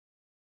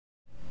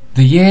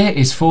The year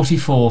is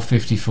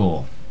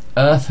 4454.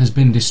 Earth has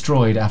been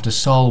destroyed after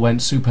Sol went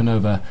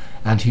supernova,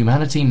 and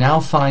humanity now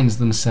finds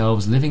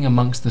themselves living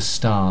amongst the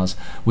stars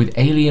with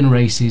alien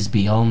races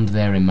beyond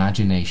their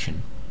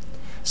imagination.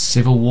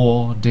 Civil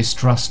war,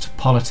 distrust,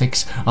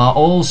 politics are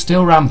all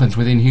still rampant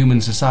within human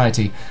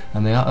society,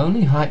 and they are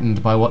only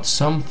heightened by what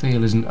some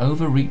feel is an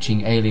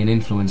overreaching alien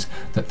influence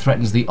that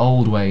threatens the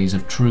old ways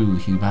of true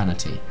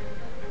humanity.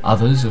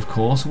 Others, of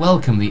course,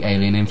 welcome the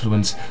alien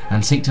influence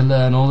and seek to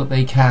learn all that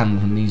they can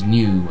from these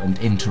new and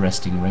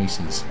interesting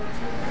races.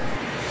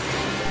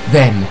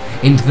 Then,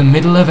 into the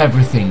middle of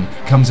everything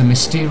comes a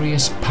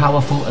mysterious,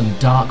 powerful and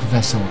dark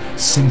vessel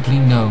simply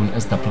known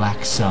as the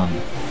Black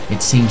Sun.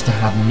 It seems to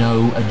have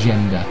no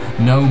agenda,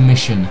 no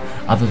mission,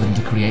 other than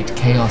to create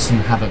chaos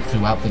and havoc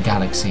throughout the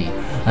galaxy,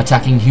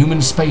 attacking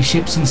human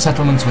spaceships and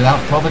settlements without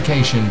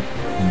provocation,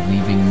 and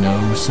leaving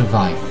no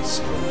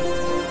survivors.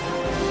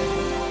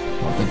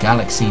 What the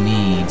galaxy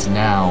needs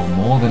now,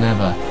 more than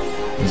ever,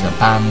 is a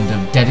band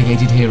of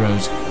dedicated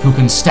heroes who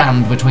can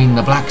stand between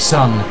the Black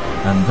Sun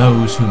and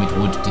those whom it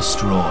would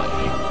destroy.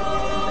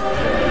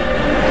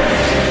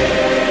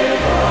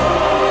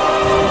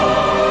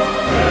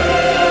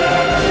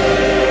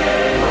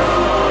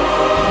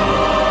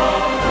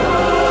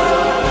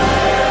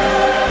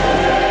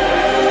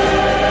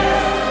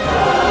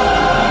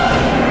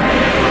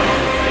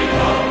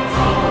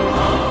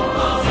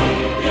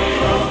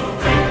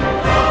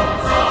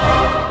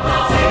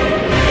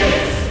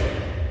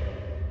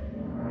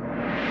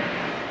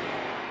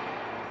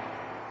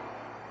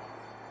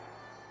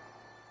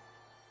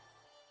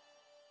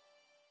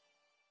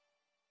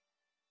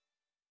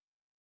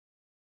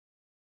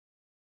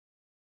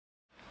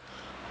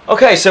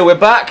 Okay, so we're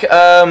back.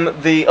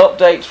 The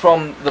update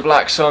from the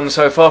Black Sun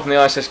so far from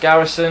the ISS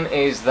Garrison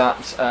is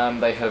that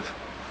they have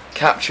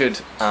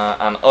captured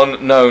an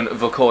unknown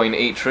Vokoin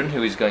Etran,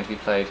 who is going to be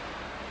played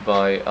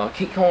by, I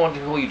keep wanting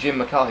to call you Jim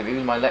McCarthy, but he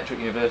was my lecturer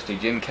at university,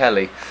 Jim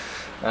Kelly.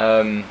 I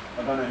don't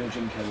know who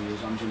Jim Kelly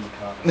is, I'm Jim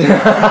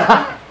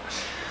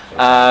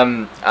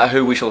McCarthy.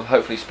 Who we shall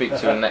hopefully speak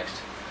to in the next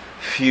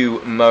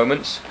few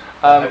moments.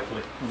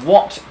 Hopefully.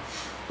 What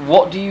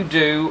do you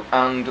do,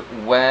 and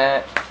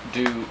what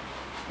do you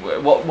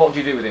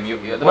do with him?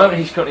 At the moment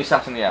he's currently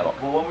sat in the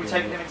airlock. Well, when we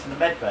take him into the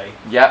med bay,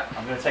 yeah,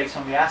 I'm going to take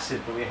some of the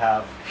acid that we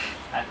have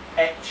and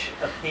etch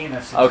a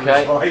penis into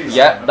okay. his eyes.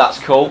 Yeah, that's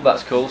cool.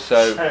 That's cool.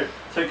 So kind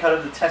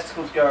of the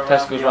testicles go around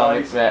testicles the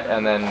eyes, yeah,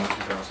 and then.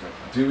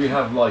 Do we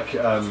have like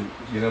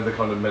you know the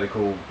kind of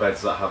medical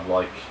beds that have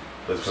like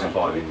those kind of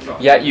bindings?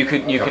 Yeah, you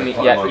can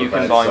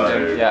bind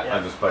them. Yeah,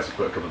 and just basically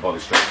put a couple of body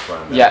strips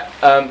around. Yeah,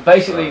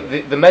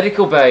 basically the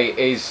medical bay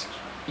is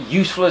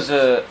useful as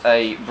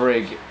a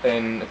brig for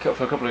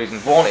a couple of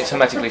reasons. One, it's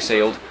hermetically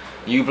sealed.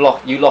 You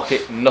lock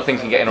it, nothing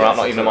can get in or out,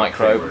 not even a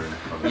microbe.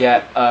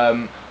 Yeah.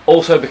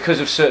 Also, because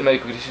of certain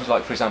medical conditions,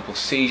 like for example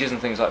seizures and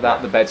things like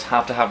that, the beds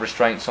have to have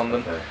restraints on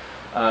them. Okay.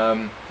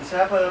 Does it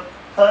have a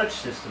purge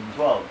system as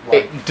well?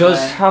 Like it does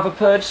have a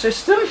purge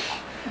system.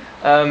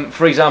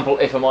 For example,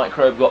 if a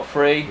microbe got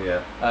free,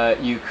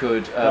 you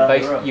could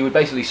you would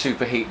basically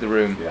superheat the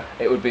room. Yeah.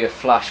 It would be a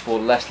flash for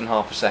less than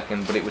half a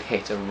second, but it would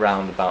hit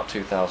around about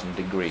 2,000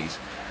 degrees.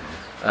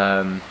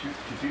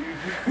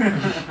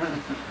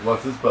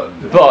 What's this button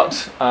do?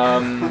 But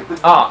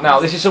now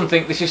this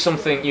is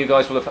something you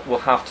guys will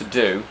have to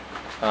do,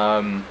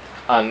 and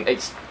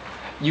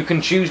you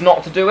can choose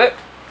not to do it.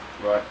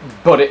 Right.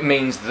 But it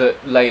means that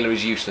Layla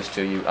is useless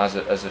to you as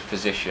a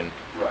physician.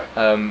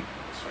 Right.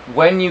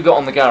 When you got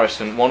on the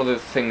Garrison, one of the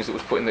things that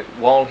was put in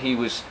while he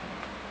was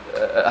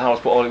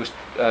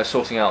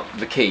sorting out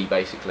the key,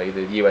 basically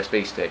the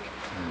USB stick,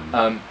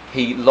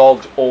 he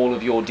logged all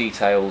of your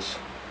details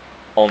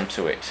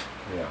onto it.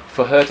 Yeah.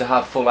 For her to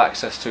have full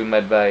access to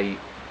medbay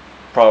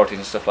priorities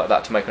and stuff like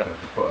that to make her,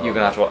 you're going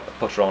to have to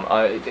put her on.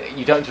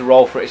 You don't need to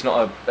roll for it. It's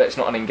not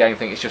an in-game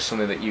thing. It's just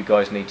something that you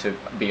guys need to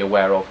be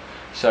aware of.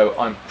 So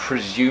I'm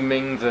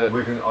presuming that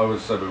I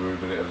would say we're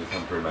moving it as a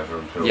temporary measure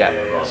until.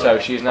 Yeah. So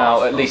she's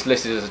now at least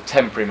listed as a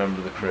temporary member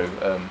of the crew.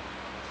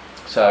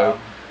 So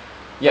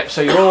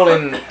you're all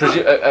in.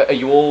 Are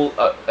you all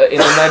in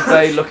the med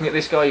bay looking at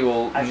this guy? You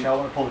all. Actually, I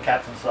want to pull the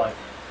captain aside.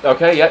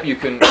 Okay. Yep. You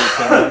can. We're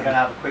going to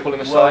have a quick pull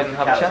him aside and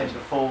have a chat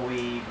before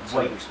we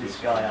wake this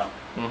guy up.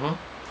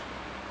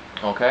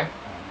 Okay.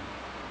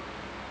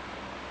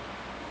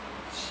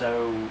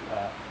 So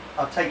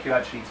I'll take you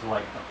actually to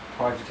like a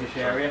private-ish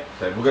area.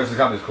 Okay, we'll go to the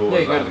captain's quarters.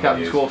 Yeah, you go to the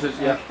captain's quarters.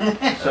 Yeah.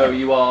 So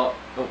you are.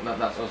 Oh,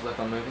 that's us left.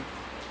 I'm moving.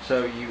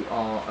 So you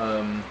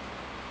are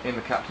in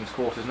the captain's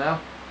quarters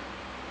now.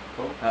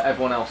 Cool.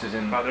 Everyone else is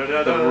in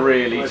the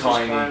really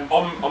tiny,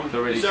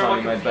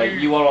 tiny med bay.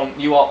 You are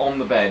on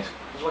the bed.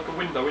 There's like a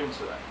window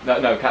into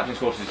that. No, captain's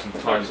quarters is some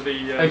tiny. To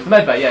the, it's the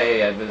med bay.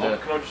 Yeah. There's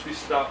can I just be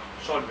sat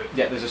outside of it?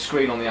 Yeah, there's a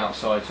screen on the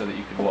outside so that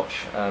you could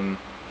watch. On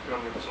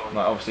the other side.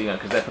 Like obviously,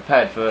 because they're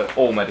prepared for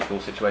all medical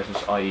situations,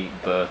 i.e.,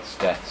 births,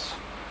 deaths,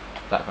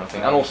 that kind of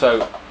thing, and also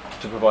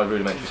to provide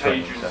rudimentary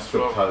training.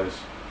 Stub toes.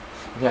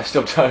 Yeah,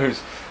 stub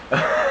toes.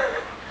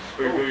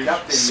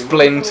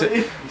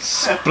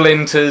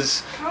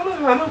 Splinters.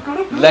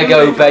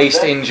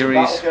 Lego-based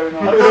injuries. I've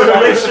got a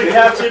blister,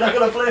 Captain. I've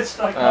got a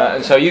blister.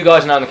 And so you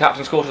guys are now in the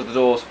captain's quarters. The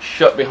doors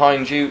shut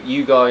behind you.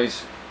 You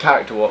guys,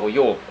 character-wise, well,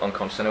 you're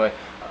unconscious anyway.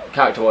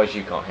 Character-wise,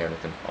 you can't hear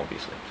anything,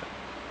 obviously.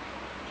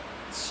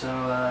 So,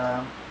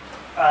 I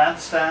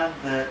understand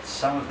that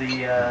some of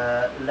the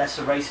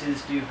lesser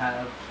races do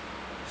have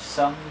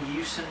some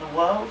use in the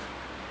world,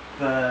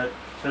 but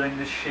filling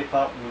this ship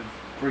up with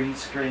green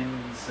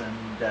screens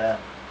and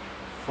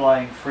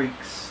flying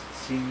freaks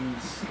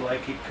seems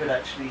like it could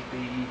actually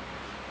be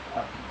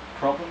a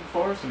problem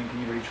for us. I mean, can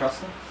you really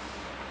trust them?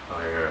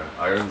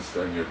 I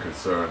understand your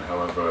concern.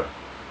 However,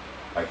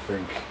 I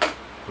think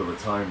for the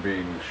time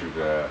being we should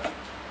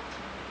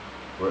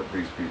let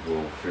these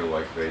people feel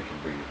like they can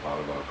be part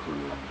of our crew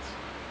and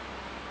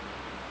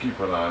keep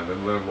an eye on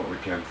them, learn what we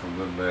can from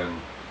them.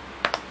 Then,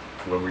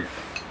 when we've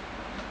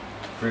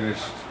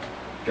finished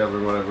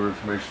gathering whatever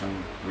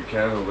information we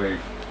can, or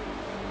they've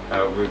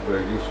outlived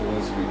their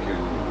usefulness, we can.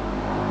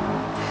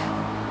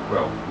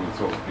 Well, we'll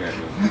talk again.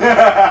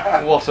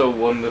 What a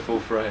wonderful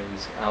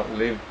phrase.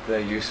 Outlived their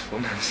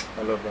usefulness.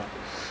 I love that.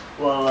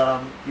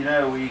 Well, you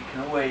know, we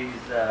can always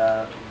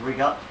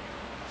rig up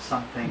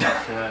something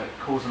to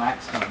cause an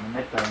accident in the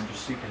medbay and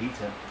just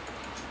superheat it.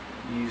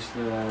 Use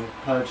the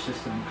purge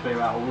system and clear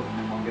out all of them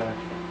in one go.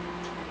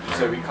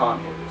 So we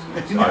can't hear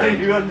this. No,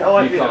 you have no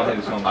idea. Can't hear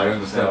this one. I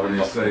understand what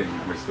you're saying,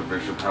 Mr.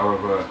 Bishop.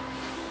 However,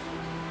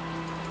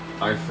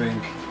 I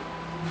think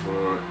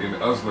in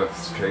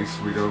Uzleth's case,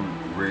 we don't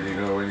really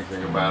know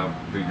anything about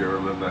the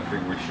Urlan. I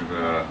think we should,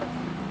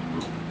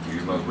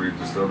 he's not really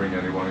disturbing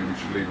anyone, we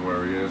should leave him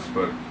where he is,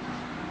 but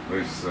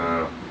this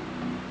other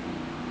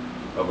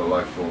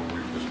life form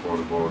we've just brought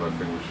aboard, I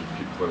think we should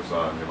keep a close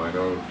eye on him. I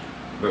know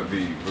that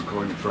the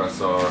Cointress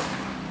are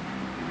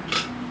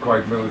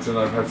quite militant.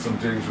 I've had some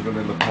dealings with them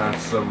in the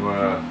past, some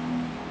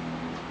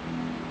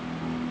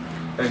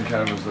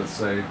encounters, let's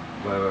say,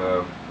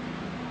 that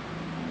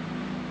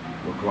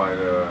were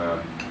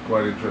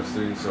quite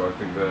interesting, so I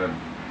think they're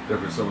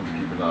definitely someone to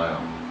keep an eye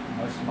on.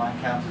 Most of my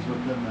encounters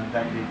with them have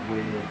ended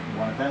with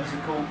one of them as a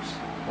corpse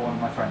or one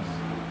of my friends as a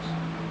corpse.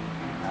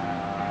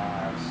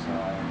 So I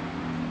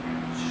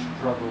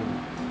struggle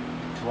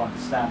to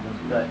understand them,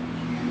 but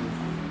you've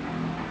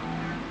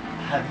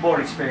had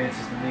more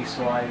experiences than me,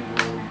 so I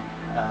will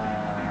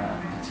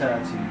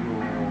deter to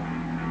your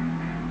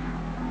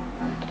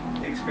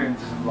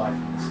experiences of life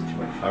in this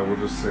situation. I will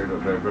just say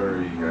that they're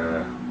very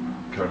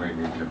cunning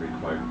and can be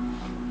quite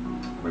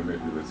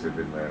manipulative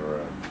in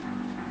their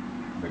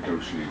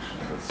negotiations,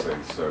 let's say.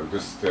 So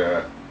just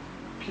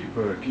keep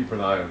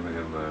an eye on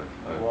him.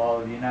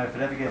 Well, you know, if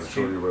it ever gets I'm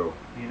sure you will.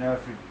 You know,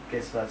 if it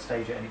gets to that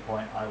stage at any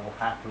point, I will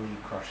happily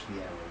crush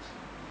the arrows.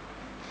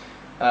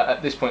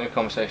 At this point in the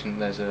conversation,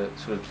 there's a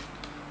sort of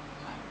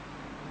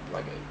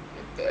like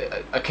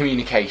a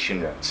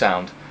communication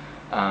sound,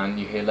 and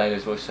you hear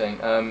Layla's voice saying,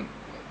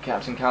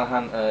 "Captain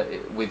Callahan,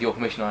 with your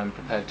permission, I am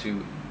prepared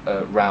to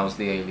rouse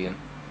the alien."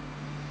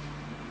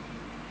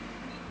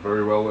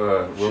 Very well.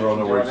 We're on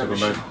our way to the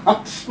main.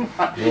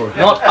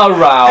 Not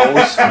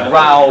arouse,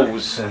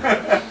 rouse.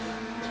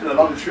 It's been a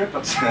long trip.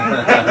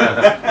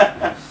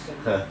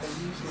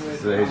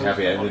 So he's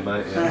happy ending,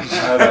 mate.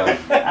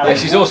 Yeah,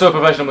 she's also a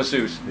professional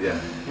masseuse. Yeah.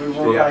 We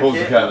walk back Pulls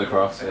the in. curtain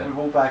across. We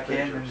walk back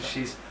in, and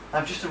she's.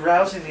 I'm just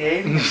arousing the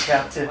aliens,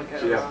 Captain.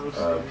 If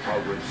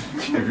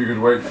you could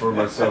wait for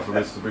myself and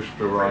Mr. Bishop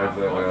to arrive,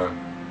 then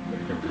you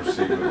can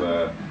proceed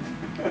with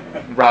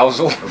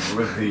Rousal.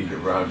 with the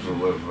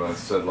arousal of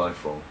said life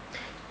form.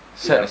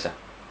 Certainly, sir.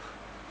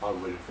 I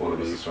would have All of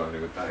thought us are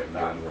trying to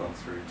gone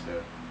through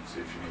to see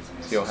if she needs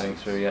any So you're heading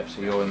through, yep,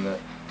 so you're in the...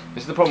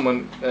 This is the problem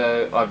when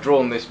I've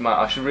drawn this map.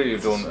 I should really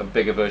have drawn a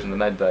bigger version of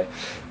the med bay.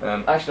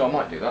 Actually, I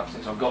might do that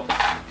since I've got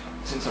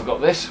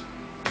this.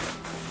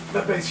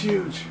 That bay's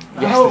huge.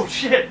 Yes, Oh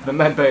shit! The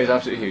med bay is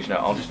absolutely huge. No,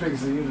 I'll As big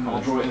as the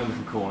universe. draw it in a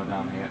little corner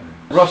down here.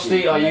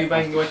 Rusty, are you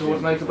making your way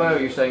towards medical bay, or are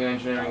you staying in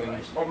engineering?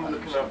 And I'm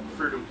looking up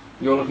through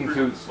you're looking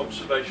through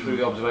observation.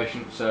 the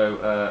observation, so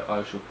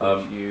I shall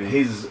put you...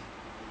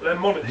 They're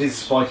monitors. His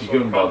spiky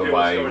gun, by the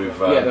way, we've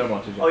yeah, they're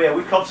monitors. Oh yeah,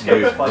 we've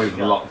confiscated the fighting we've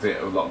gun. locked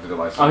it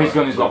away. Oh, his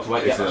gun is locked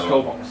away. It's Yeah, in a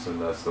cool. box in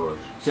storage.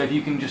 So if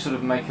you can just sort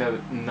of make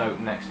a note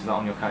next to that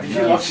on your character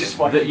Did you watch this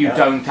fighting that you gun?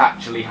 don't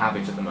actually have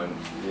it at the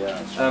moment.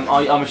 Yeah.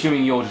 I'm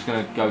assuming you're just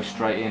going to go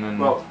straight in and...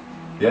 Well,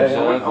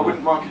 observe, I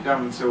wouldn't mark it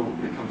down until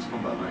it comes to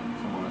combat, mate,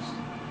 if I'm honest.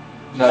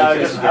 No, it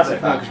doesn't have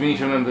it. No, because we need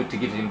to remember to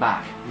give it him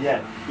back. Yeah.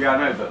 Yeah, I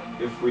know, but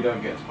if we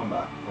don't get to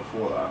combat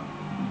before that...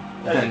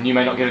 Then you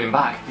may not get him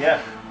back.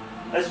 Yeah.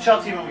 There's a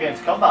chance even when we get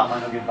into combat, I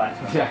might not give it back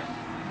to him. Yeah.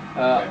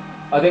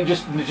 I think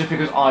just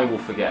because I will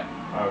forget,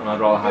 and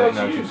I'd rather have it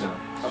noted. So.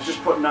 I've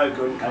just put no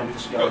gun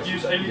counts. You've got to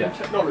use alien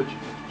technology.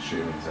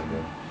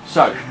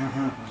 So,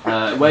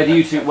 where do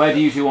you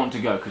two want to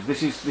go? Because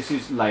this is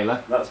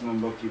Layla. That's my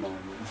lucky one.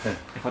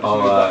 If I just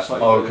move that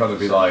slightly I'll further kind of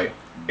be to like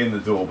in the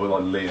door, but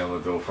like lean on the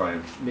door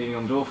frame. leaning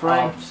on the door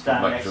frame. I'll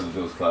stand Make next, sure the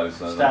door's closed.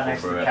 stand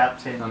next to the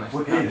captain Stand next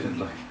to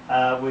the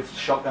with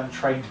shotgun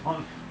trained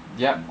on.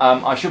 Yeah.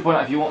 I should point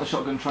out, if you want the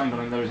shotgun trained on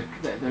him, there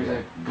is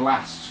a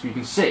glass you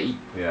can see,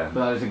 but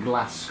there is a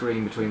glass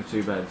screen between the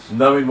two beds.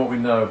 Knowing what we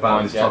know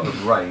about this Yeah. type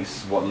of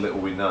race, what little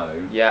we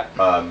know, Yeah.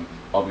 I'm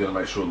going to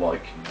make sure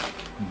like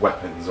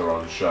weapons are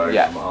on show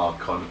Yeah. from our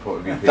kind of point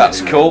of view. That's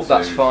People cool. want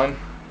That's to- fine.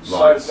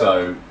 Right,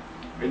 so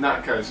in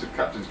that case, if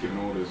Captain's giving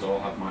orders, I'll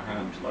have my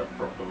hand like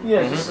properly.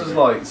 yeah, just as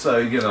like so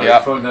you know,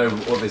 Yeah. if I know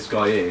what this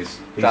guy is,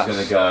 he's That's-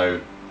 going to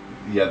go.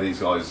 Yeah, these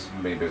guys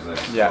mean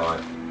business. Yeah.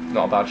 Right.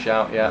 Not a bad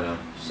shout. Yeah.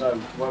 So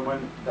when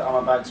I'm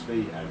about to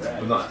be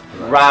I'm not-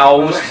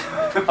 Roused,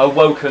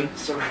 awoken.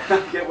 so when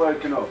I get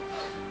woken up,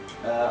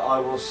 I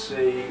will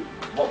see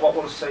what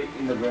will I see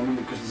in the room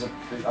because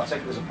I take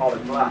it there's a pile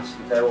of glass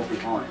that they're all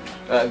behind.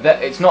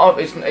 It's not.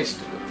 It's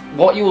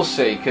what you will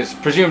see, because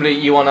presumably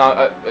you are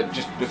now.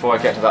 Just before I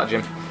get to that,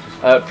 Jim.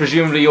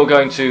 Presumably you're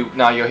going to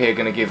now. You're here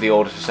going to give the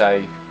order to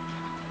say.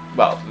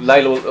 Well,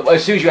 Layla. Will,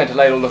 as soon as you enter,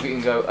 Layla will look at you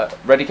and go,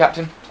 "Ready,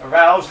 Captain?"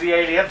 Arouse the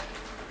alien.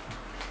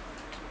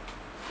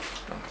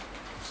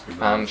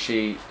 And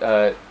she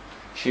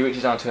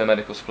reaches down to her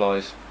medical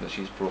supplies that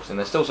she's brought in.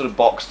 They're still sort of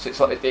boxed. It's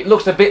like it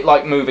looks a bit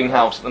like moving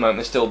house at the moment.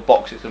 There's still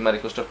boxes of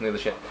medical stuff in the other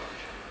ship.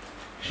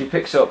 She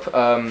picks up.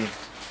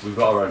 We've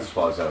got our own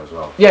supplies there as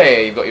well. Yeah,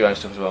 you've got your own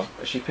stuff as well.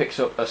 She picks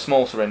up a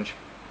small syringe,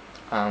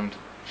 and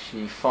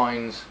she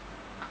finds.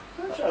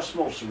 That's a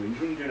small syringe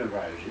when you're doing a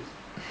rousing.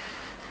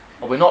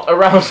 Oh, we're not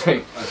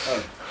arousing.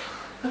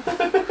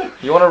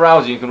 You want to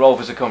rouse you can roll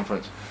for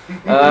circumference.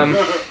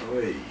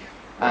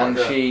 And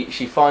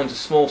she finds a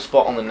small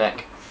spot on the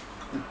neck,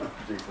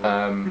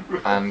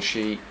 and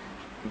she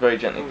very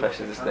gently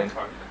presses this thing,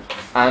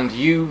 and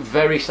you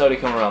very slowly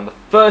come around. The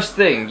first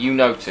thing you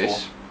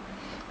notice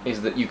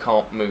is that you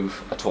can't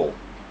move at all.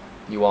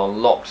 You are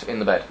locked in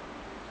the bed.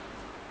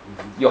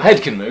 Your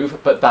head can move,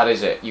 but that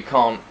is it. You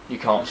can't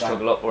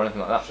struggle up or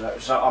anything like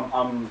that. So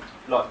I'm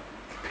like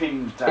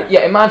pinned down.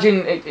 Yeah,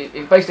 imagine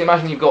basically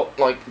imagine you've got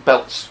like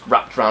belts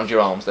wrapped around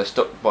your arms. They're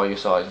stuck by your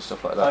sides and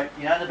stuff like that. Like,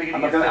 you know, at the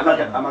beginning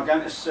Am I of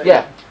going to see?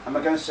 Yeah. Am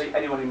I going to see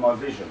anyone in my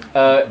vision?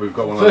 We've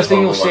got one of First those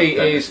thing you'll horrible, see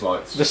like, is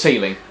lights. the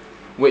ceiling,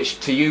 which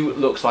to you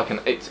looks like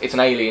it's an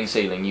alien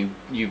ceiling.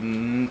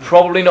 You've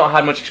probably not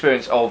had much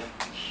experience of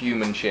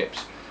human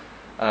ships,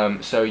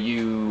 so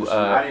you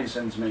Alien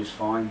sends me is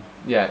fine.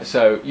 yeah.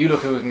 So you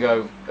look at it and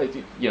go,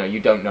 you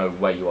don't know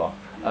where you are.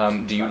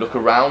 Do you look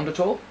around at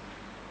all?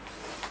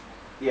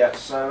 Yeah.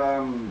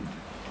 So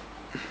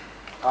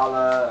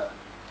I'll.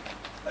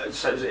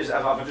 So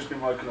have I just been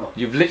woken up?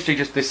 You've literally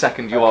just this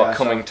second you Okay, are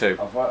coming so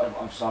to.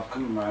 I've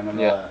come around and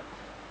Yeah.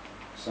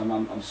 so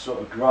I'm sort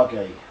of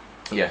groggy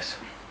Yes.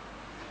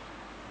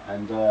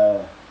 and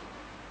all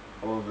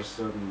of a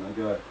sudden I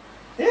go,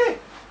 hey,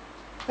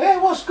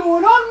 what's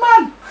going on,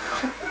 man?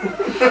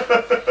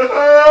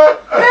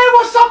 Hey,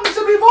 what's happened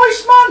to my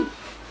voice, man?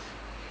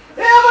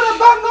 Hey, I'm gonna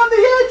bang on the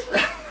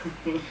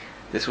head.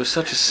 This was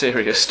such a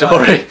serious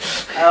story.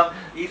 Are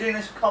you doing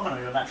this common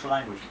or your natural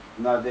language?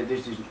 No,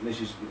 this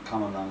is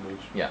common language.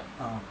 Yeah.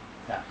 Oh,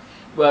 yeah.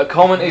 Well,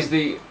 common is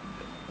the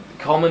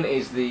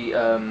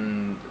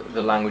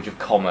language of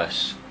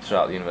commerce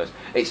throughout the universe.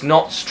 It's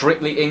not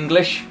strictly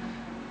English,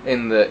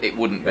 in that it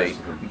wouldn't be,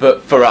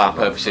 but for our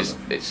purposes,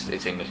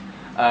 it's English.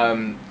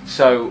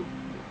 So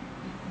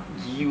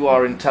you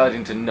are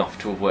intelligent enough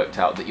to have worked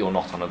out that you're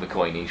not on a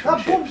Coinage ship.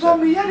 That bumps on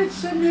my head,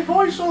 it's in my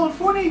voice all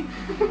funny.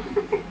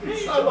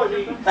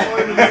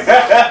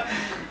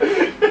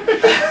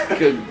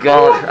 Good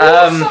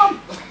God.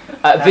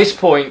 At this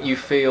point, you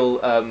feel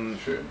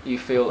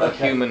a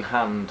human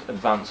hand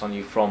advance on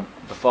you from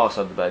the far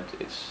side of the bed.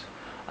 It's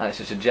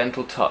just a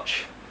gentle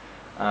touch.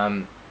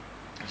 It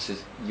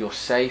says, "You're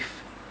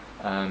safe.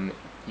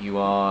 You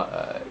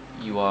are.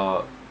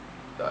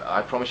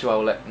 I promise you, I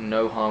will let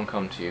no harm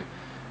come to you."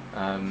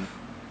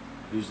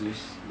 Who's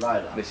this?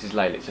 Layla. This is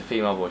Layla. It's a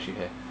female voice you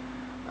hear,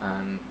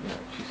 and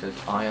she says,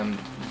 "I am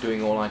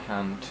doing all I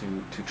can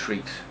to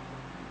treat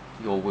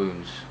your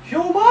wounds."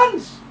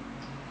 Humans!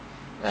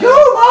 Uh,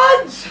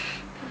 Humans!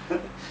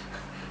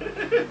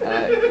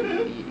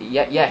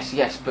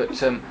 Yes, but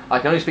I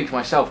can only speak for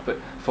myself. But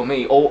for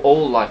me,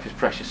 all life is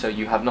precious, so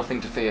you have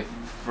nothing to fear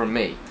from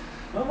me.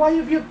 Well, why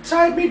have you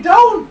tied me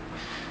down?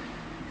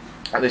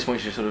 At this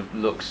point, she sort of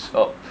looks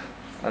up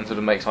and sort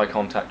of makes eye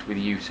contact with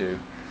you two.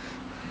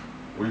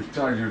 We've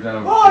tied you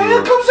down. Oh,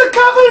 here comes the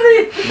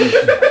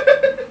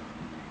cavalry!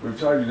 We've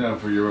tied you down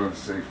for your own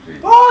safety.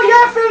 Oh,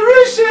 yeah, I feel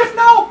really safe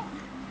now!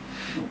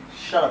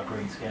 Shut up,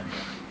 Greenskin.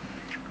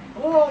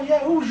 Oh, yeah,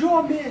 who's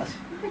your mate?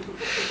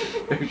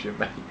 Who's your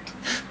mate?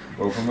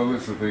 Well, from the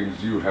list of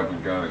things, you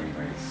haven't got any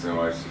mates,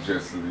 so I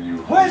suggested that you.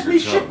 Where's hold my your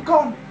ship tongue.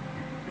 gone?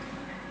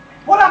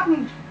 What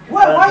happened?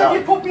 Why have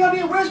you put me on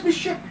here? Where's my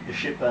ship? Your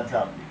ship burnt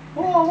up.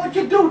 Oh, what'd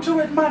you do to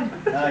it, man?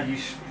 No, you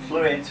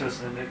flew into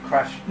us and it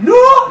crashed. No,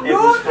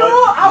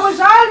 I was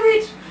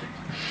irate.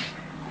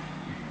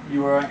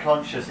 You were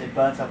unconscious, it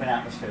burnt up in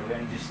atmosphere, we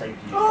only just saved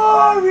you.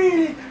 Oh,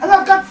 really? And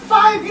I've got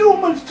 5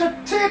 humans to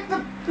take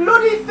the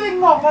bloody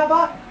thing off, have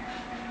I?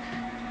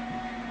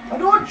 I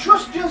don't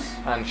trust you.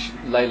 And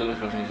Layla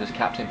looks at you and says,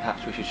 "Captain,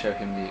 perhaps we should show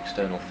him the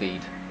external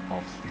feed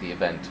of the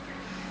event."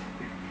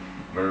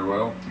 Very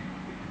well.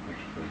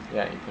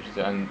 Yeah, you push it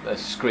through, and a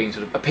screen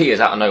sort of appears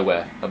out of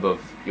nowhere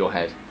above your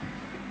head,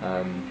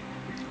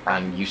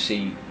 and you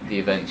see the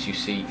events. You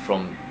see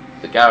from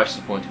the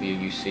garrison's point of view,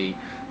 you see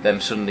them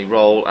suddenly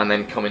roll and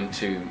then come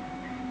into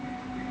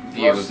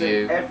view of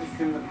you.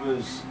 Everything that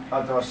was,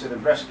 do I see the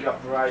rescue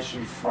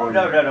operation from?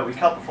 Oh no, we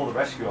cut before the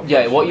rescue operation.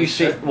 Yeah, what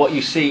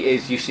you see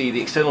is you see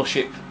the external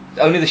ship,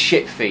 only the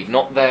ship feed,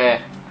 not their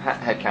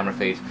head camera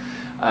feed,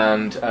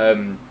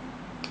 and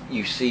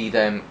you see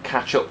them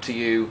catch up to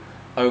you,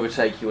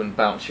 overtake you, and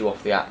bounce you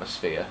off the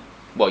atmosphere.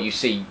 Well, you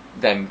see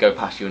them go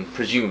past you, and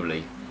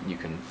presumably you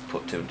can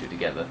put two and two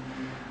together.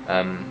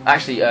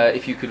 Actually,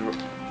 if you could,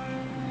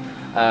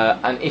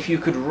 if you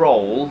could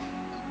roll,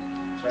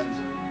 20.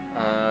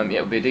 yeah,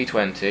 it would be a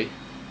d20,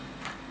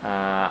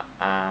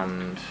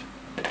 and.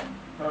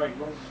 Oh, you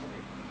won.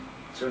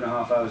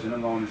 2.5 hours in,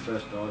 I'm on the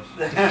first dice.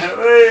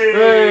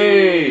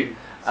 Hey!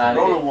 And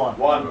Roll a 1.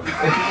 1.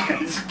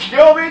 It's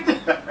coming!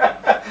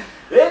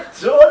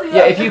 It's only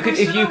yeah, if you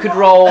could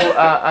roll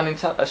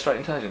a straight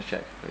intelligence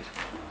check, please.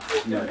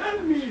 No.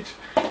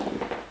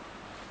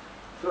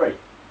 3.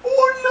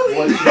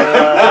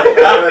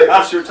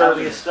 What's your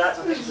stats?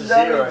 I think it's a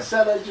 0.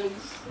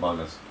 Intelligence.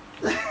 Minus.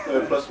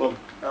 +1.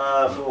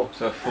 4.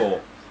 So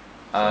 4.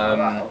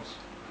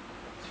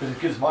 It's been as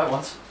good as my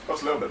ones.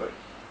 That's a little bit though.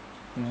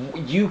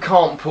 You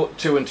can't put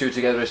two and two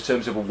together in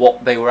terms of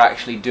what they were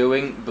actually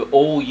doing, but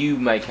all you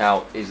make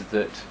out is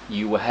that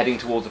you were heading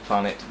towards a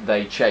planet,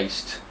 they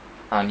chased,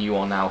 and you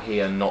are now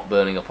here not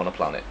burning up on a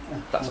planet.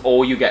 That's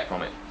all you get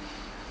from it.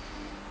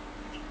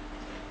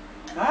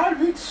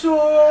 Alright,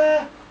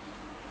 so,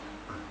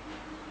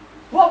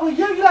 what were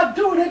you lot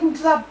doing heading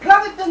to that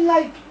planet then,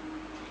 like?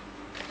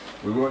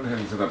 We weren't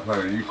heading to that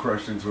planet. You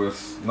crashed into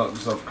us, knocked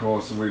us off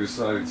course, and we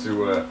decided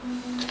to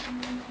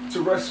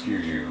rescue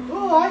you.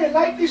 Oh, I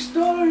like this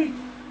story.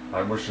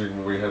 I'm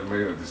wishing we had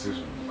made a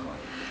decision.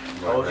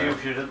 Told you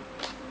shouldn't.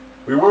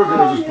 We were going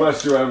to just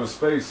blast you out of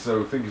space,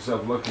 so think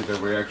yourself lucky that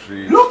we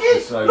actually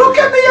decided Look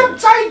at me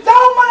against it. upside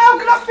down, man. How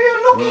can I feel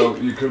lucky? Well,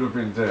 you could have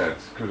been dead.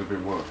 Could have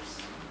been worse.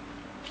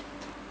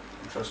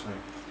 Trust me.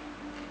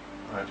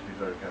 I had to be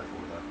very careful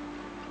with that.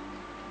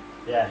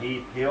 Yeah,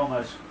 he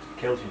almost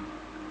killed you.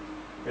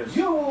 It was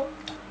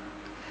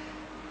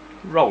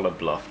Roll a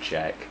bluff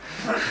check.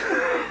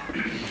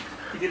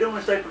 You did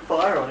almost open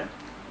fire on him.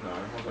 No, I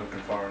wasn't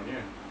opening fire on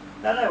you.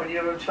 No, when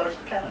you were charged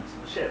the cannons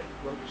on the ship.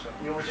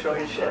 You almost shot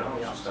his ship. I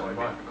was just standing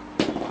back.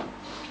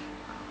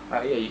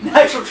 Yeah, you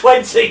Natural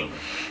 20!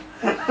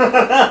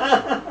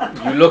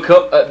 You look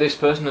up at this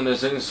person, and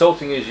as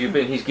insulting as you've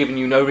been, he's given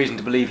you no reason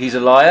to believe he's a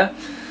liar.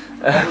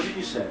 What did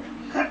you say?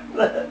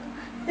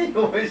 He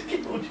almost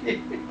killed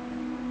you.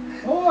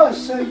 Oh,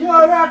 so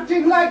you're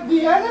acting like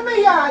the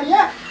enemy, are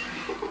ya?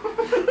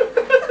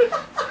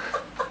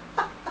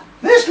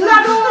 This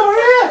lad over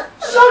here,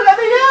 son of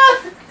the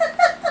earth!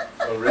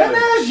 Oh, And really?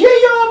 there's ye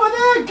over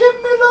there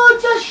giving me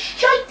loads of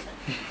shite!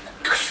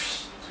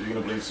 So you're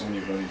going to believe someone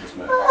you've only just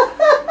met?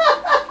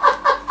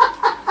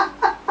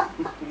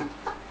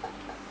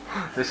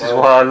 This is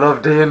why I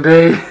love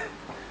D&D.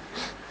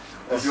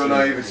 If your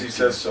naivety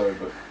says so,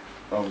 but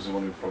I was the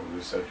one who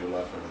probably saved your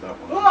life over that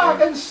one. Oh, I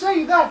can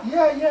see that,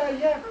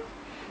 yeah.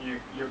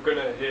 You're going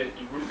to hear,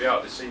 you wouldn't be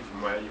able to see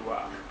from where you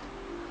are,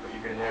 but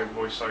you're going to hear a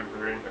voice over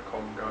the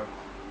intercom go,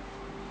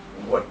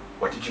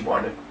 What did you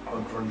want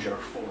on Grunger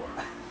for?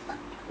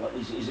 What,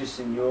 is this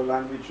in your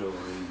language or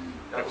in...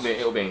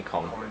 It'll be in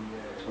common. Common,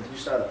 yeah. What did you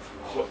say that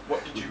for?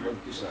 What did you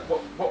say?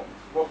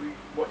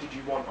 What did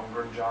you want on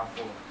Grunger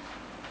for?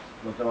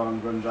 What do I on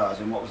Grunjar, as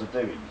in what was I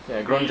doing?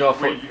 Yeah, Grunjar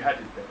Where 4. you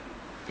headed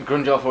there?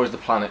 Grunjar 4 is the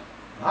planet.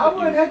 I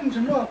wasn't heading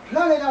to no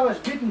planet, I was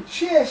getting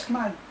chased,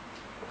 man.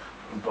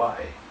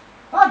 Bye.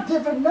 I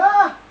didn't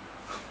know.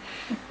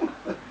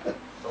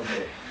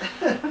 Okay.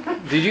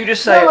 Did you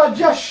just They say? were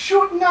just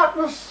shooting at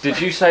us. Did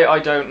you say I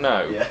don't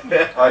know?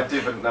 Yeah. I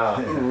didn't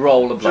know.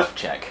 Roll a bluff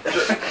check.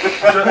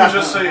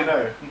 Just so you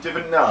know,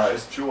 didn't know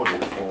is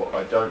Jordan for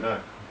I don't know.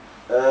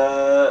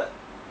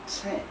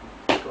 10.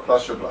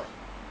 Plus your bluff.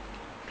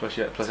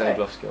 Plus any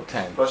bluff skill.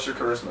 10. Plus your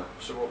charisma.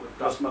 So what would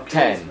That's my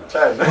 10. charisma.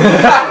 10.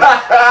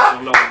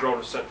 so not roll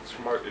a sentence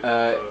promoted?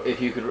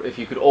 If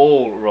you could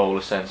all roll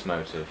a sense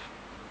motive.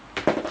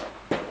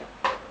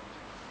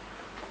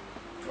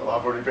 Well,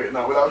 I've already beaten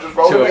that without just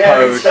rolling To it.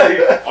 oppose.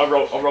 I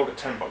rolled a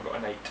 10, but I got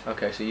an 8.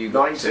 Okay, so you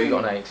 19.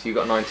 got an 8. So you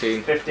got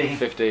 19. 15.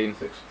 15.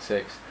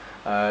 6.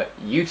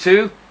 You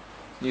two.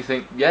 You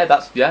think you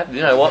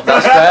know what?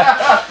 That's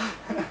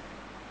fair.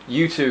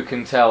 You two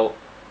can tell.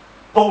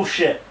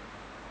 Bullshit.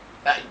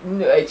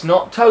 No, it's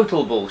not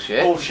total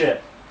bullshit.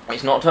 Bullshit.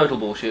 It's not total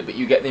bullshit, but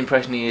you get the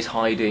impression he is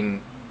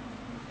hiding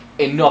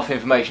enough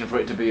information for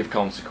it to be of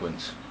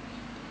consequence.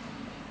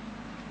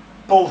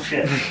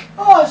 Bullshit.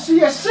 Oh, so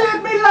you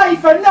saved me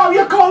life and now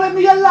you're calling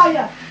me a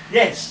liar.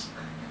 Yes.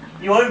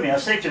 You owe me. I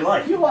saved your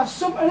life. You are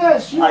something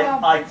else. You are.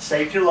 I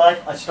saved your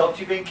life. I stopped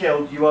you being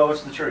killed. You owe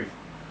us the truth.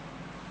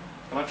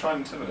 Can I try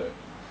and intimidate?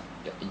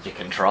 You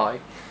can try.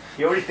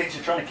 He already thinks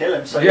you're trying to kill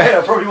him, so Yeah.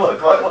 yeah, probably work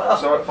quite well.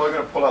 So if I'm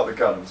going to pull out the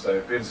gun and say,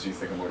 if you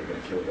think I'm already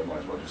going to kill you, I might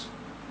as well just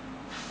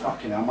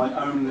Fucking hell, my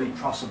only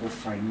possible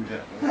friend.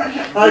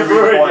 I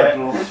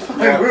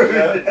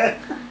ruined it.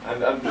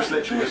 And I'm just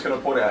literally just going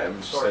to point it at him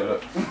and just say,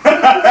 look.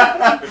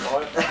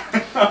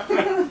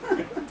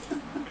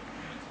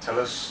 Tell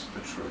us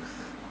the truth.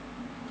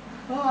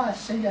 Oh, I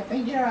see, I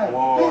think you're a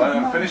Whoa, big I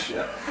haven't man. finished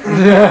yet.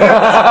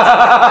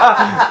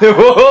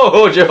 Whoa,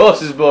 hold your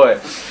horses, boy.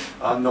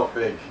 I'm not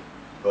big,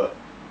 but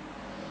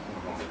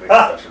I'm not the biggest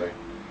actually.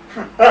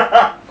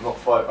 I'm not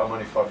five. I'm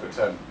only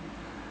 5'10".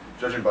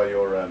 Judging by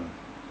your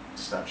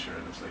stature,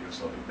 it looks like you're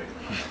slightly bigger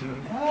than I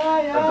am. Ah,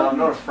 And yeah. I'm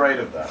not afraid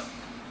of that.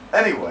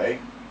 Anyway,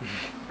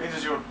 means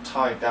as you're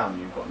tied down,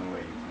 you've got nowhere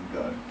you can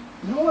go.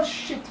 No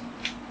shit.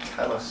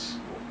 Tell us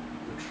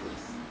the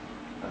truth,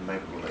 and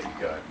maybe we'll let you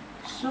go.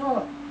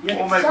 So, you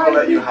Or maybe we'll tied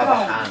let me you have a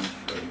down. hand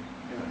free,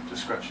 to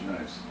scratch your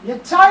nose. You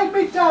tied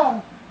me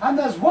down, and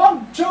there's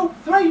 1, 2,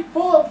 3,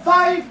 4,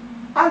 5,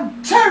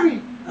 and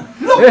Terry.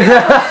 Look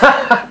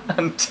at us.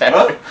 And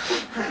Terry.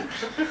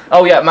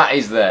 Oh yeah, Matt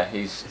is there.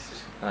 He's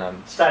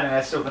Standing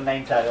there, still with the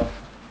name tag on.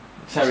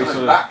 Terry sort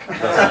of. back.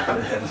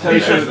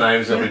 His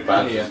name's every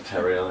badge Yeah. is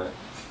Terry on it.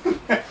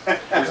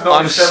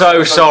 I'm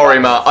so sorry,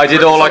 Matt. I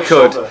did all I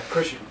could.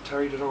 Chris,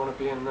 Terry doesn't want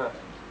to be in there.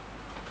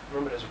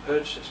 Remember, there's a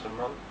purge system,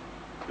 man.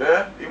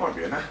 Yeah, he won't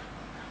be in there.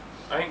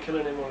 I ain't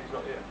killing him while he's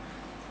not here.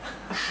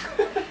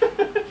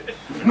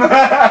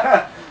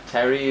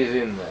 Terry is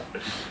in there.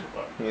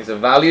 He's a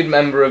valued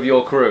member of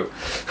your crew.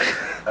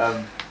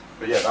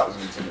 But yeah, that was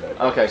an intimidate.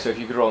 Okay, so if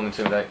you could roll an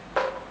intimidate.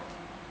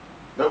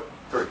 Nope,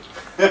 3.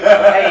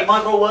 Hey, he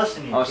might roll worse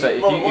than you. I'll say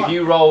He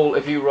rolled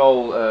if you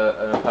roll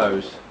an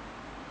opposed,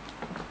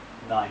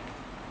 9.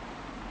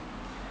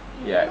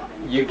 yeah,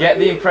 you get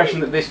the impression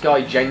that this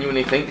guy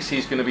genuinely thinks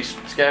he's going to be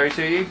scary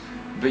to you,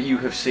 but you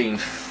have seen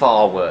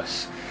far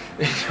worse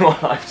in your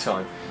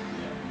lifetime.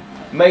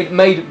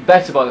 Made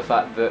better by the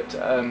fact that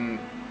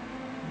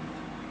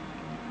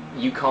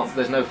you can't.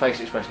 There's no face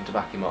expression to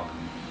back him up,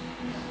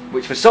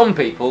 which for some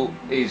people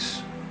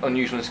is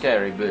unusual and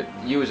scary. But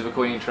you, as a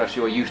Victorian interest,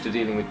 you're used to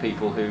dealing with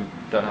people who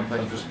don't have I'm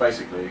face. just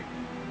basically,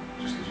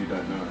 just because you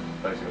don't know,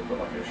 basically I've got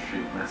like a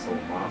sheet metal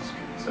mask,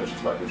 so it's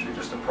just like literally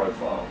just a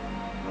profile,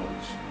 and all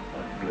these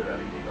like blue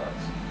LED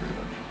lights, pretty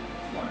much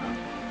like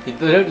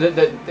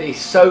that. He's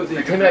so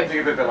Think of intimidate.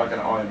 it a bit like an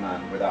Iron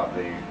Man without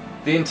the.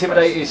 The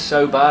intimidate is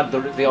so bad.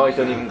 The eyes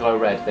don't even glow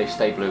red; they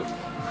stay blue.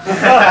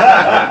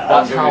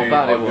 That's how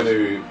bad it was.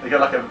 You get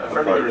like a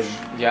friendly Approach.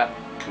 green. Yeah,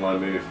 Can I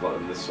move like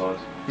on this side?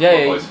 yeah, Not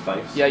yeah. by his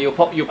face? Yeah, you'll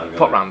pop I'm pop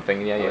gonna- round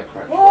thing. Yeah, I'm yeah. gonna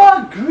crouch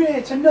Oh,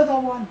 great, another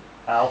one.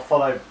 I'll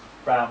follow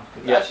round.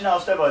 Yeah. Actually, no, I'll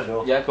stay by the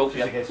door. Yeah, cool. Just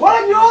Yeah. in case. Why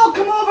don't you all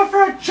come over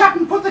for a chat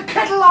and put the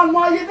kettle on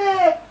while you're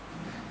there?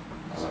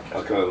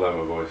 I'll kind of lower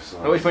my voice.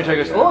 At which point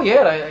Terry goes, "Oh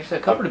yeah, actually, a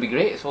couple would be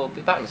great. So I'll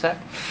be back in a sec."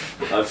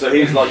 So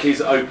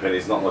he's open.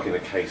 He's not like in a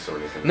case or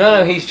anything.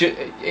 No, he's just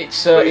But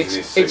he's in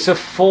his it's suit. a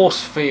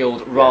force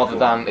field rather cool.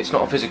 than it's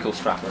not a physical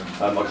strap.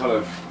 I kind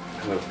of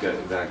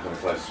get down kind of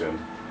close to him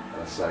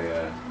and I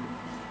say,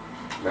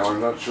 now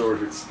I'm not sure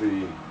if it's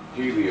the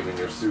helium in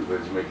your suit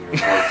that is making your voice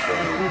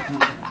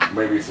funny.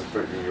 Maybe it's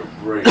affecting your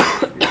brain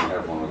if you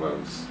have one of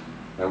those.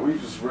 Now we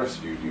just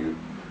rescued you,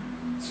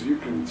 so you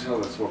can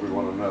tell us what we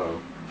want to know,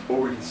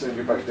 or we can send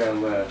you back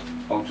down there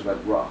onto that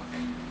rock,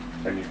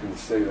 and you can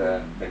stay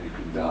there and you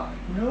can die.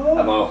 No.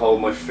 And I'll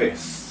hold my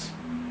fist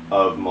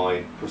of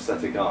my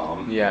prosthetic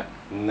arm Yeah.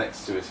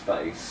 next to his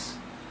face,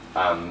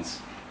 and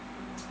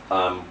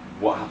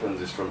what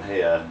happens is from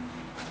here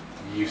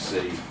you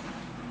see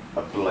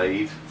a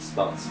blade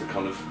starts to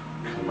kind of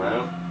come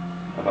out,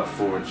 about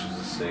 4 inches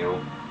of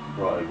steel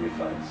right over your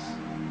face.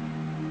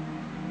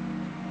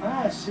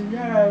 Ah, so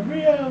you're a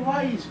real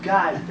wise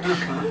guy.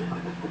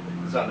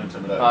 Is that an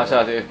intimidation? So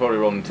I think it's probably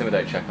roll an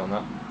intimidate check on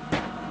that.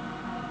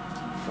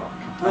 Fuck.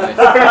 You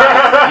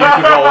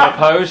can roll an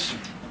oppose.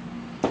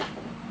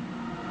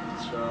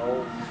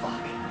 12.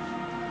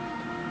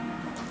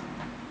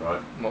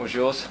 Right. What was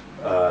yours?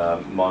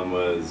 Mine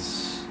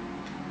was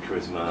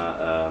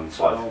charisma 5.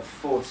 12,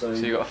 14.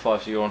 So you got a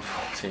 5, so you're on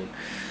 14.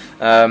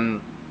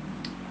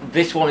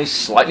 This one is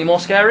slightly more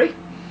scary,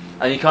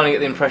 and you kind of get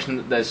the impression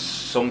that there's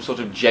some sort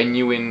of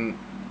genuine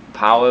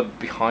power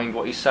behind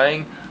what he's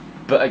saying.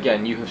 But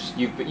again,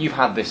 you've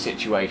had this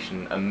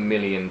situation a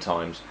million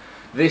times.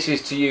 This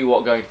is to you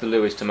what going to the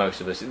loo is to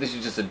most of us. This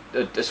is just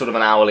a sort of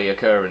an hourly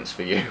occurrence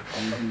for you.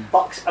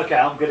 Box. Okay,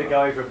 I'm going to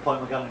go over and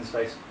point my gun in his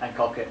face and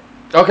cock it.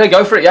 Okay,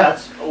 go for it. Yeah.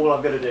 That's all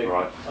I'm going to do.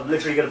 Right. I'm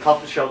literally going to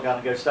pump the shotgun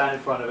and go stand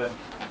in front of him.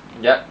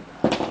 Yeah.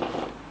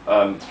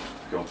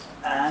 Cool.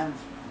 And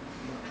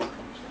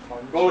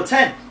roll a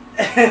 10.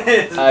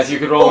 If you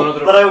could roll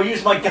another. But I will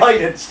use my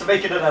guidance to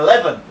make it an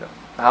 11.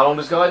 How long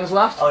does guidance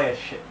last? Oh yeah,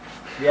 shit.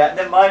 Yeah,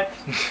 never mind.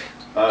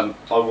 I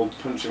will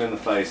punch him in the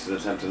face and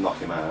attempt to knock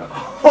him out.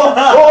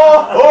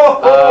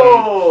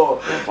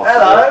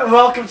 Hello,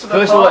 welcome to the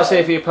First of all, let's see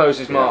party. if he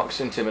opposes Marc's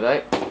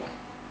intimidate.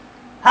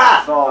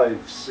 Ha!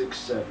 5, 6,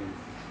 7.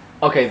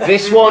 Okay,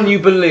 this one you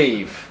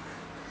believe.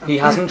 He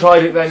hasn't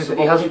tried it then. So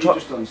He hasn't tried.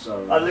 just done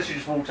so. I literally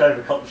just walked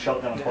over, caught the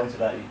shotgun and pointed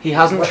at you. He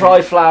hasn't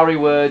tried flowery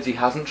words. He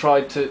hasn't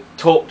tried to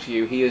talk to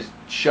you. He has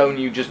shown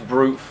you just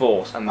brute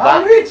force, and that.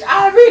 I read.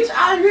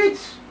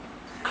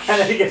 And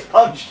then he gets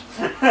punched.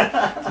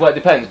 Well, it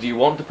depends. Do you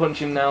want to punch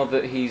him now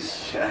that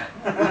he's? Yeah.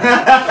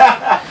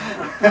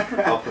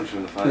 I'll punch him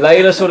in the face.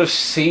 Layla sort of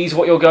sees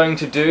what you're going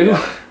to do,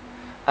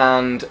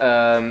 and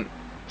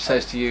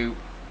says to you,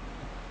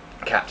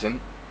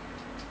 Captain,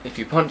 if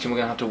you punch him, we're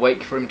going to have to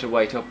wait for him to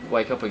wake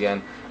up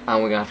again,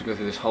 and we're going to have to go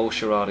through this whole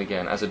charade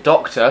again. As a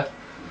doctor,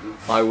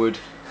 I would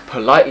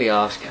politely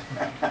ask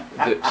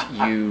that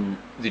you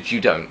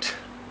don't.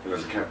 And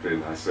as a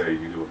captain, I say,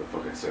 you do what the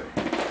fuck I say.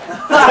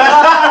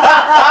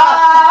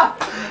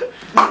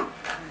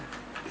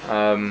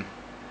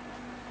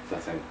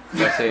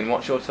 13.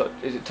 What's your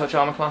is it touch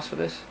armor class for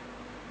this?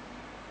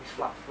 He's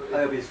flat-footed.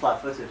 It'll be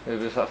flat-footed. It'll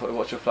be flat-footed.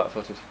 What's your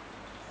flat-footed?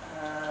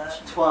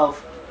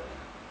 12.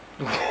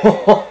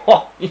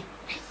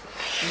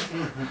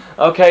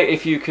 Okay,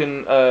 if you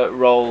can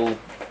roll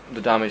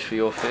the damage for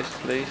your fist,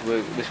 please.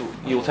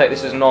 You'll take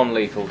this as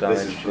non-lethal damage.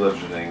 This is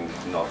bludgeoning,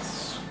 not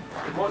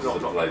It might not the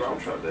knock blade you out.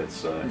 contracted,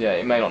 so... Yeah,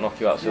 it may not knock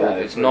you out, so Yeah,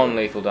 it's it's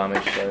non-lethal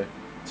damage. So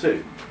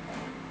 2.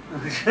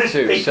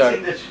 2. Beating So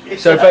the shit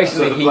so out of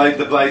basically So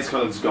the blade's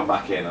kind of just gone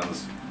back in and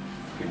there's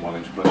been 1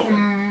 inch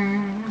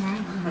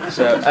bludgeoning.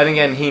 So, and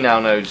again, he now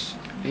knows.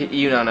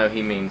 You now know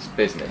he means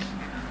business.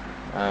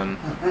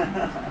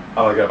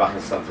 I'll go back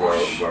and stand to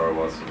where I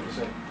was.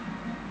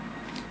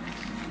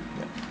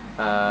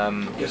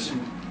 I'm guessing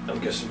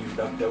you've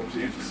not dealt with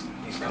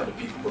these kind of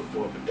people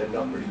before, but they're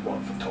not really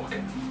one for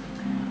talking.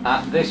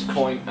 At this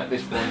point,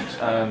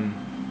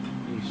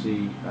 you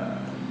see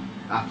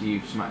after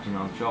you've smacked him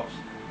around the chops,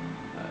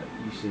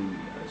 you see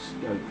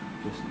Scope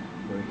just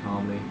very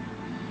calmly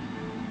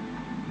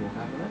walk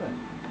out of the leather.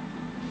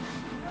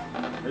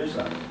 Who's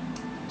that?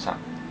 Sam.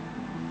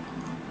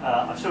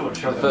 I've still got a The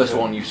shotgun. first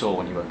one you saw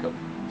when you woke up.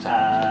 Sam.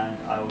 And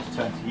I will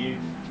turn to you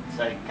and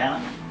say, can I?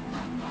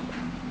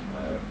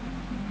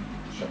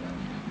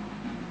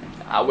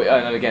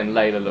 And again,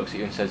 Layla looks at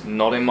you and says,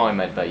 "Not in my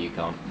med bay, you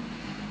can't."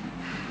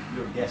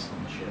 You're a guest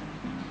on the ship.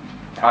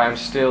 I am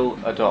still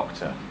a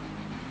doctor.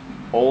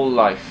 All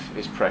life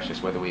is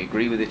precious, whether we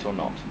agree with it or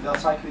not. Did I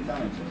take any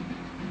damage?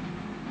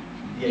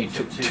 Yeah, You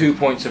took 2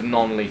 points of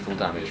non-lethal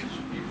damage.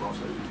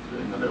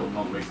 In the little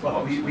non-lethal.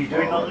 What, were you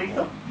doing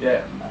non-lethal?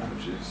 Yeah,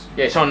 which is...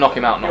 Yeah, it's trying to knock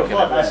him out, You're knock him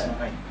far out. less than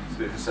me.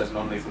 So if it says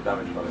non-lethal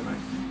damage about it, mate.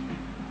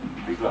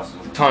 Big glasses.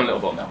 Tiny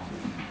little box.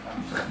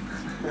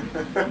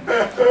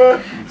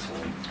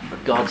 For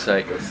God's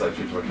sake. Got so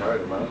true to my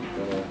character, man.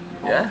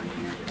 Yeah?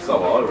 So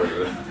hard,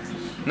 really.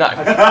 No.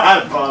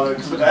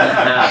 Bollocks.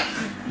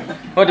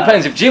 Well, it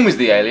depends. If Jim was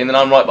the alien, then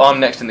I'm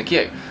next in the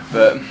queue.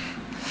 But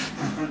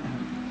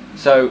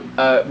so,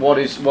 what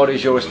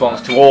is your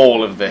response to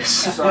all of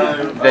this?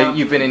 So,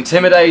 You've been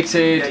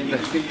intimidated. yeah, you're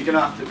going to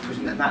have to, because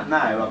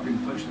now I've been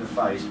punched in the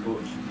face, but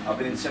I've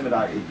been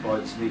intimidated by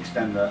to the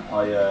extent that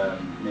I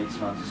need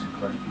to answer some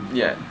questions.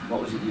 Yeah.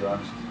 What was it you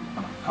asked?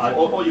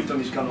 All you've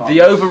done is gone like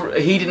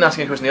He didn't ask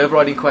any question. The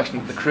overriding question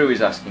that the crew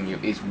is asking you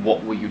is,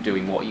 what were you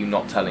doing? What are you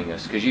not telling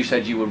us? Because you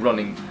said you were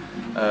running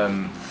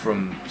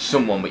from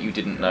someone, but you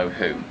didn't know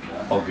who.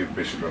 I'll give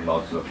Bishop a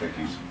nod because I think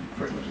he's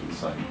pretty much in the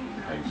same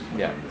page as me.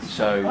 Yeah.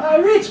 So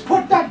Rich,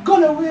 put that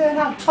gun away and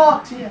I'll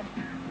talk to you.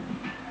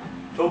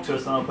 Talk to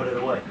us and I'll put it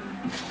away.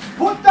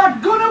 Put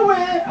that gun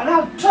away and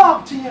I'll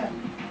talk to you.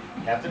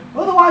 Captain?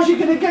 Otherwise you're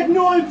going to get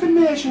no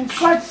information. It's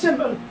quite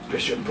simple.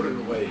 Bishop, put it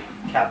away.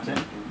 Captain?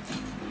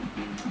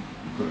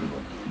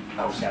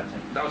 That was Captain.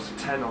 That was a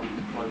 10 on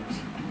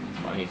diplomacy.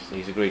 well,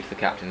 he's agreed to the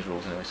captain's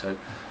rules anyway. So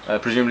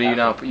presumably you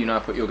now put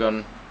your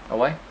gun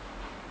away.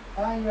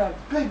 I'm a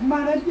big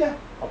man, ain't you?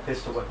 I'll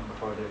pistol whip him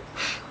before I do.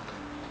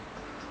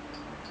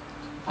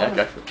 Yeah,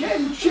 go for it.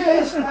 Getting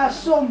chased by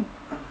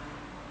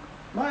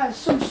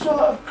some sort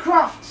of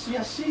crafts,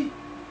 you see.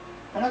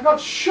 And I got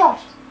shot.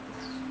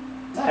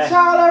 That's Okay.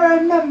 all I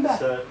remember.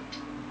 So,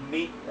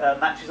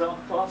 matches on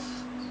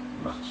class?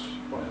 Match.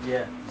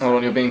 Yeah. Hold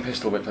on, you're being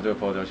pistol whipped. I do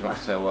apologise. You might have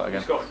to say all that again.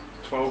 He's got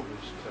 12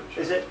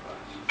 Is it?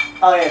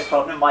 Oh yeah, it's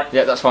 12. Never mind.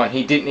 Yeah, that's fine.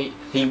 He didn't.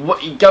 He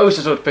goes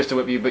to sort of pistol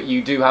whip you, but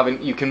you do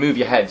you can move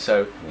your head,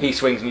 so he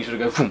swings and you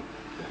sort of go. Phoom.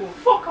 Well,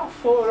 fuck off,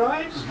 Four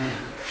Eyes.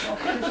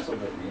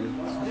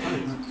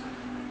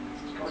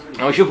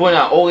 Now we should point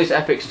out all this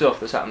epic stuff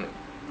that's happening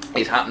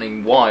is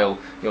happening while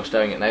you're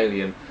staring at an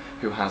alien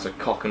who has a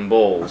cock and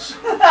balls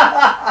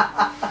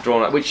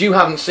drawn up, which you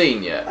haven't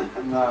seen yet.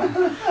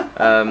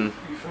 No.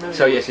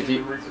 So yes, if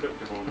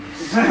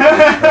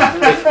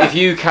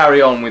you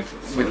carry on with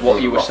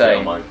what you were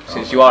saying,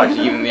 since you are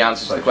actually giving the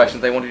answers to the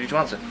questions they wanted you to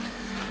answer.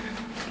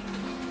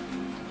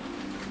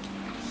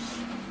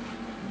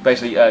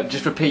 Basically,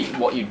 just repeat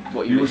what you You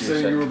were literally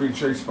saying said. you were being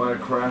chased by a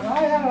craft?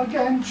 I am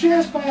getting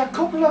chased by a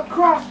couple of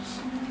crafts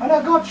and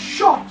I got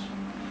shot.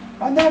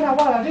 And then,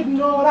 I didn't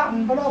know what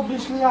happened, but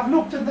obviously I've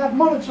looked at that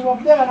monitor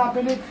up there and I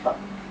believe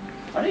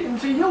I didn't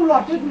see you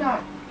lot, didn't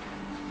I?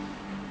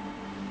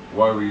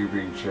 Why were you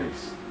being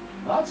chased?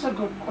 That's a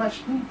good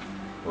question.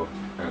 Well,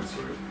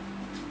 answer it.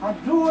 I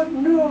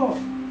don't know.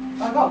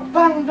 I got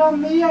banged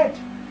on the head.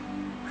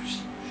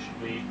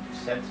 Should we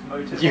sense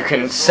motive? You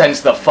can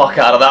sense the fuck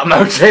out of that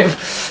motive.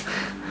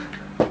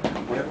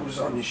 Whatever was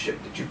on your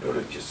ship, did you build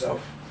it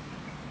yourself?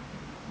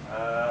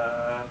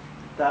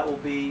 That will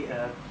be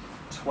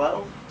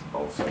 12.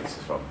 All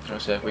senses from.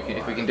 So if we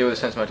can deal with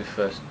the sense motive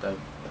first, though.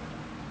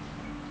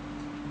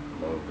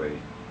 That'll be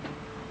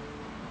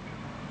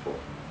 4.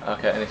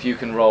 Okay, and if you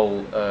can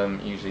roll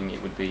using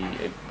it would be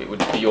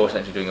you're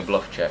essentially doing a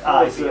bluff check.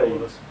 I see all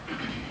of us.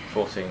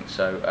 14.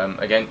 So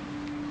again,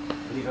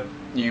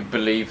 you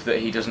believe that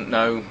he doesn't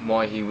know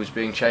why he was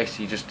being chased.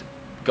 He just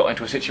got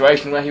into a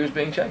situation where he was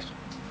being chased.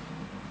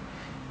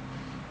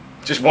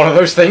 Just one of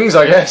those things,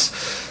 I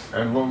guess.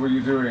 And what were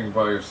you doing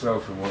by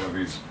yourself in one of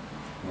these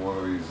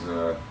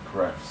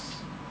crafts?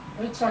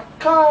 It's a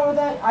car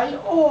that I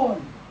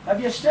own.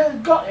 Have you still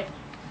got it?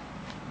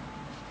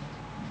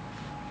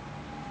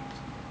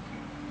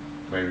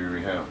 Maybe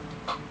we have.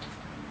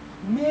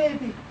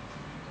 Maybe.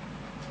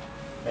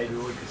 Maybe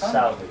we could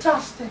salvage.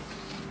 Fantastic.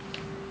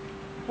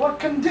 What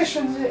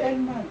condition is it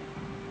in, man?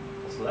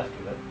 What's left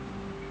of it?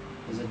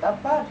 Is it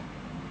that bad?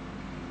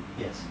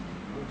 Yes.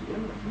 Oh dear,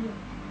 oh dear.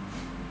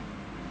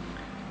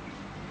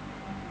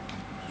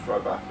 Just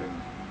right back in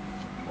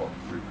what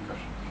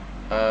repercussions?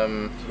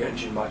 The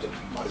engine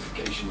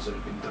modifications that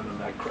have been done on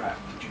that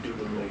craft, did you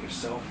do them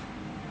yourself?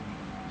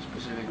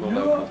 Specific or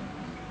No. local?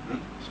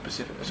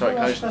 Specific. Sorry,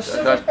 There can I are just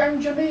specific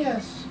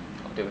engineers.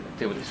 I'll deal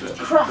with this. Just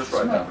right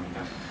Craftsmen. down.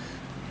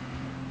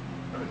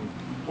 And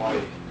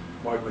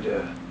why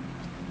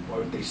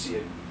would they see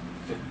it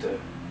fit to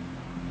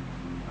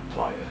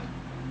apply it?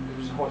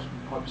 It was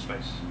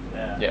hyperspace.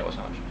 Yeah. Yeah, what's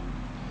not?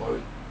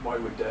 Why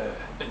would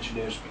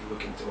engineers be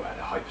looking to add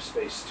a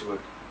hyperspace to a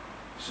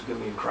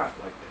civilian craft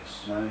like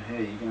this? No, here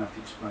you're going to have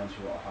to explain to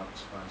what a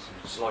hyperspace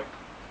is. It's like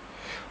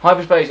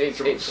Hyperspace.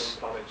 triple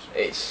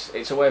planets.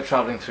 It's a way of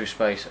travelling through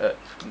space at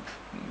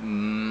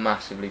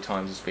massively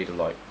times the speed of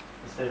light.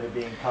 Instead of it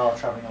being car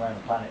travelling around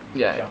the planet,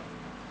 you Yeah. jump.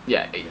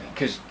 Yeah,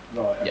 because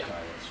Right, okay, Yeah.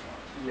 that's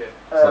fine. Yeah.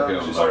 It's like being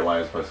on sorry. the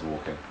line supposed to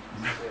walk in.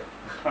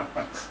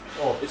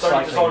 Or It's only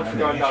cycling designed for around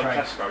going the down train.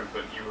 Tesco,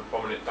 but you were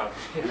bombing it down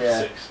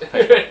Yeah. 6.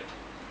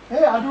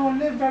 Hey, I don't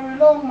live very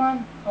long,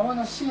 man. I want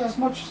to see as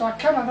much as I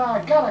can of our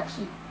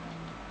galaxy.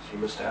 So you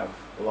must have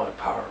a lot of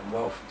power and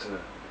wealth to,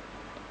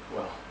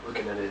 well,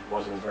 looking at it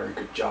wasn't a very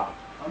good job.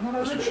 I'm not a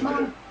Must have rich been a bit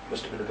man. of-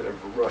 must have been a bit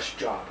of a rush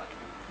job.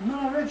 I'm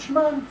not a rich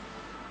man.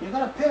 You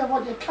gotta pay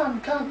what you can,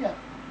 can't you?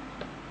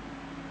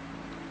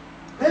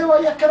 Pay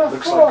what you can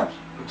Looks afford.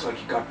 Looks like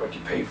you got what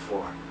you paid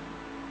for.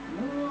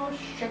 Oh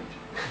shit.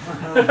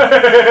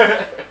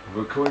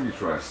 The coin you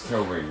trust,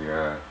 tell me,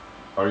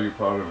 are you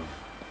part of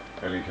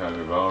any kind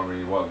of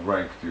army? What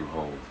rank do you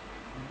hold?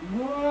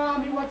 No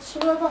army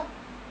whatsoever.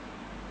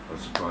 That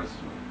surprises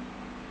me.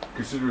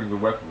 Considering the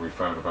weapon we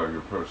found about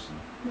your person.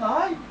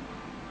 Aye.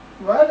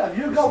 Well, have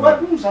you It's got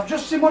not- weapons? I've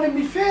just seen one in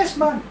my face,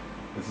 man.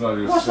 It's not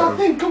your What's that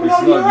thing coming it's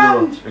out of your not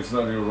hand? It's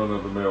not your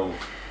run-of-the-mill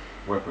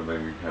weapon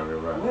that you carry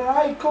around. Where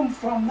I come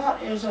from,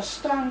 that is a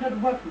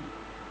standard weapon.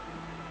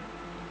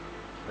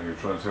 And you're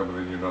trying to tell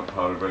me that you're not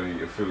part of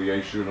any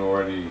affiliation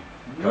or any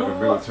kind of No,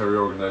 military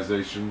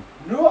organization?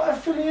 no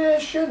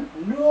affiliation,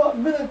 no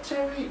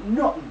military,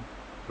 nothing.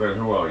 Then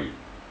who are you?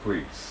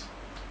 Please,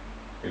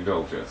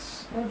 indulge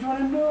us. What do you want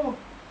to know?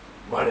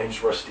 My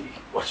name's Rusty.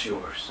 What's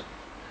yours?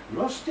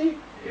 Rusty?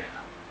 Yeah.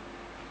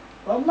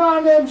 Well, my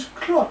name's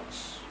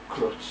Klutz.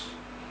 Klutz.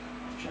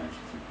 Change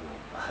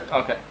the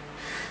football. okay.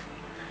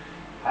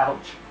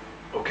 Ouch.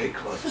 Okay,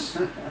 Klutz. It's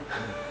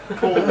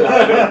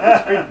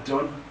been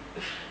done.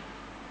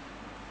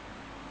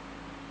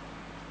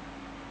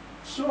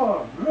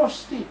 So,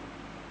 Rusty,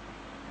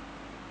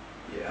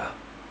 Yeah.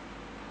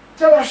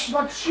 tell us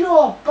what's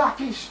your back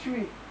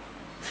history.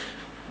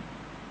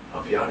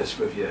 I'll be honest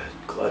with you,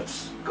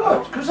 Klutz.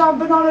 Good, because I'm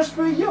being honest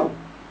with you.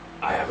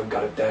 I haven't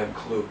got a damn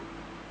clue.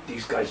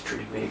 These guys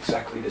treated me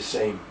exactly the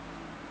same.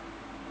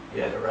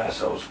 Yeah, they're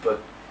assholes,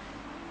 but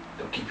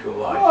they'll keep you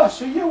alive. Oh,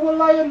 so you were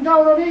lying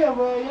down on here,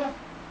 were you?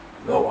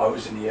 No, I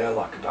was in the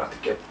airlock about to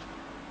get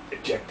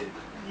ejected.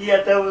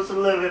 Yeah, there was a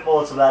little bit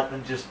more to that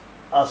than just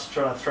us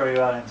trying to throw you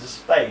out into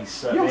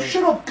space. I You mean,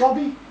 shut up,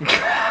 Gobby.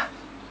 I'd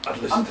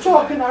listen I'm to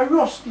talking that. to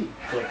Rusty.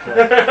 click,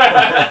 click.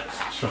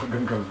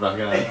 Shotgun comes back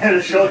out. Yeah,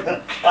 the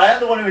shotgun. I am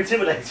the one who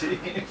intimidated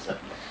you. So.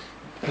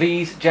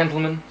 Please,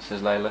 gentlemen,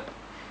 says Layla.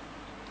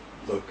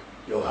 Look,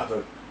 you'll have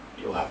a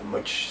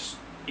much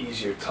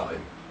easier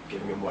time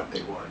giving them what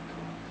they want.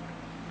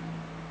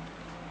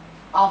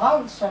 I've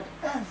answered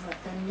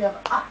everything you've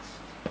asked.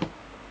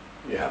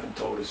 You haven't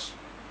told us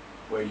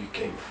where you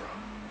came from.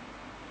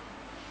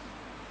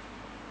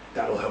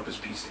 That'll help us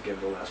piece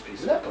together the last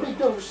piece of Let the me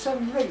puzzle. do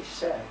some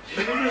research.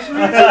 Let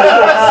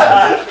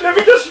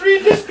me just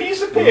read this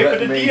piece of paper Let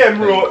the me DM think.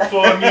 wrote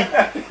for me.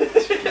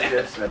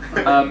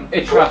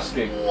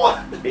 Itrasky.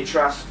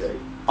 Itrasky.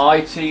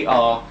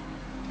 ITR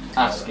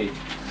ASCII.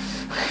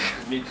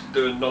 We need to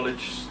do a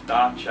knowledge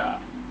star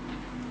chat.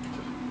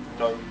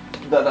 No.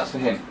 That's for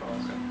him. Oh,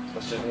 okay.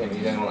 That's just for him.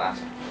 He's only one to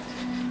ask.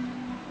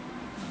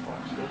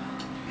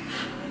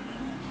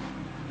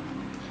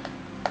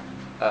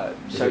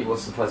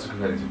 What's the place we're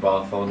going to?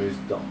 Bartholomew's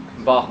Dock?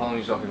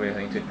 Bartholomew's Dock is where you're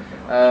thinking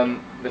to.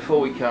 Before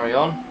we carry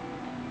on,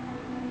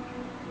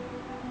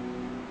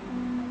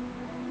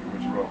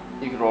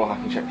 you can roll a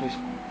hacking check, please.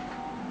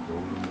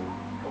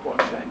 What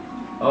a check.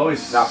 Oh,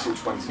 he's Natural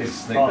 20. He's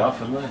sneaked off,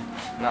 hasn't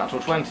he?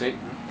 Natural 20.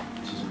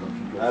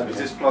 Is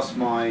this plus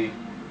my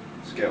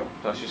skill?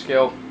 That's your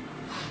skill.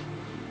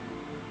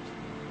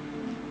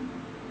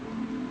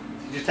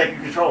 You're just taking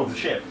control of the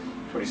ship.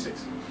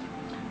 26.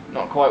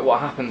 Not quite. What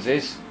happens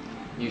is,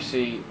 you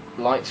see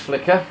lights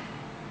flicker,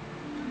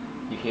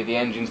 you hear the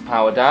engines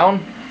power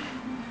down,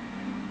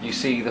 you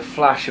see the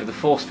flash of the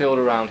force field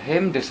around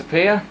him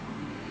disappear,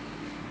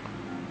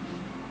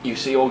 you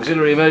see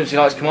auxiliary emergency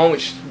lights come on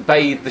which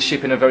bathe the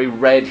ship in a very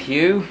red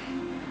hue,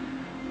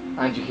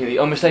 and you hear the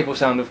unmistakable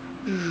sound of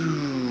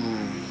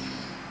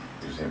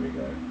Just here we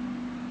go.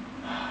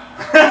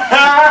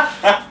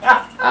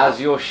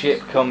 as your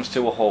ship comes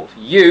to a halt.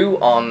 You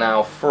are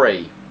now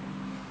free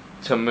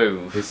to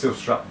move. He's still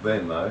strapped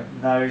in though.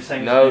 No, you're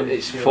saying No,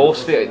 it's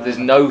force field. There's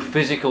no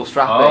physical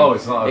strapping. Oh,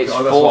 it's not. It's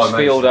that's force why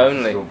I field mentioned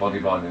only. physical body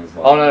binding is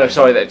like Oh no,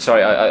 sorry,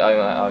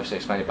 I obviously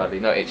explained it badly.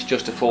 No, it's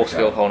just a force Okay.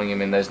 field holding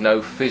him in. There's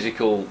no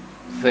physical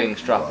thing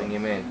strapping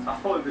him in. I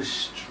thought it was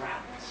strapped.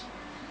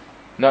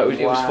 No, it was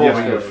Wow. force Yeah,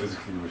 but you're field.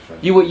 physically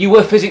restrained. You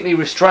were physically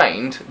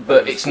restrained,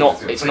 but it's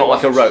not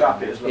like a rope.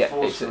 Strap it, it was the Yeah,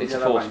 force it's field. a Yeah,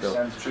 force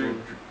that makes field.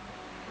 sense.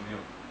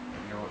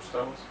 Your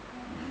styles?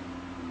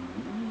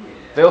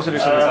 They also do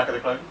Attack something. of the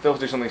Clones? They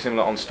also do something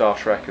similar on Star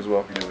Trek as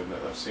well. You know, in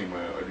that scene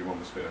where Obi-Wan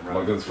was spinning around.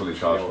 My gun's fully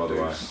charged, by the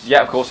way.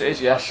 Yeah, of course it is.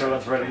 Yeah, Yes. sure,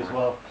 that's ready as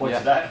well.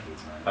 Pointed Yeah. out.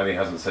 And he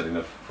hasn't said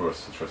enough for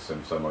us to trust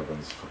him, so my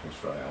gun's fucking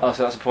straight out. Oh,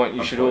 so that's the point. You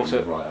I'm should pointing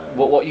also. right at him.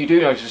 What you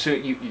do notice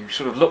is you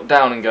sort of look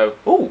down and go,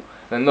 ooh,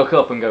 then look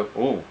up and go,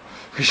 ooh,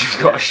 because you've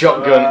got a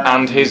shotgun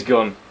and his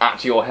gun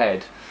at your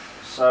head.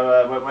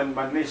 So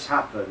when this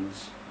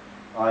happens,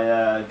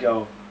 I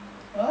go,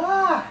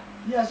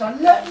 yes,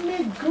 let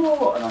me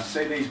go, and I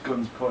see these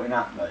guns pointing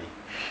at me,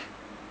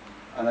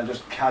 and I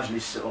just casually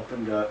sit up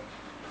and go,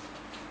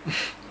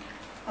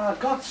 I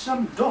got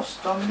some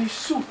dust on my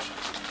suit.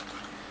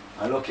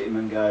 I look at him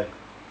and go,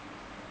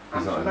 I'm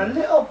He's not from in a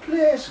there. little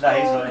place No,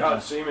 he's called not You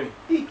can't see me.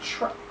 He You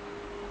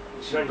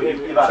don't hear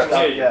me. You've had I can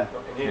hear you. yeah.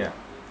 I can hear you.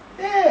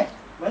 Yeah,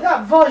 with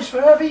that voice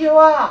wherever you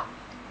are.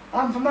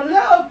 I'm from a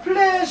little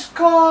place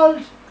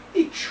called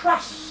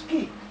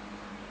Etrusky.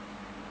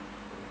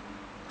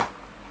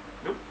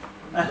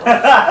 Never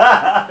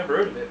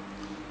heard of it.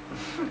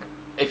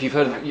 If you've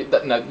heard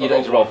of no, you don't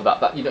need to roll for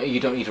that. You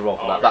don't need to roll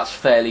for that. Okay. That's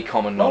fairly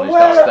common Well, knowledge.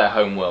 where- That's their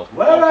home world.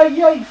 Where are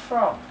you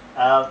from?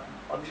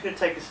 I'm just going to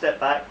take a step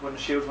back when the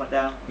shields went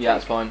down. Yeah,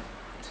 that's fine.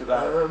 To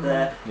about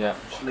there. Yeah.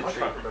 Just I literally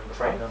can't remember.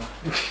 trained on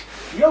it.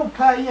 You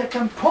pay, you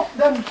can put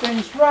them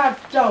things right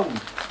down.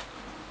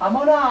 I'm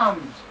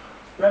unarmed.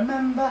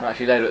 Remember?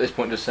 Actually, Layla at this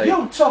point does say,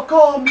 You took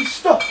all my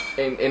stuff.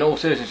 in all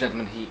seriousness,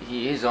 gentlemen,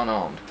 he is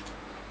unarmed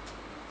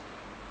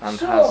and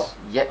So? has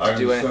yet I to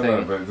do understand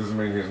anything. that, but it doesn't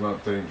mean he's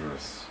not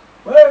dangerous.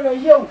 Where are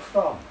you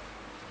from?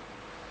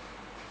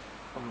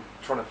 I'm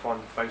trying to find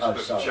the Oh, Facebook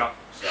sorry. chat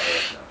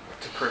Sorry.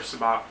 to Chris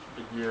about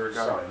a year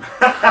ago.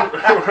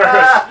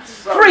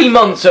 Sorry. 3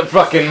 months at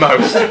fucking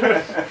most.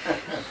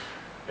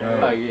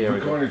 Yeah, A year for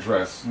ago. coin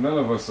address, none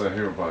of us are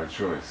here by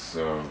choice,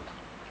 so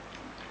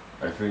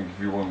I think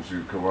if you want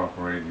to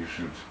cooperate, you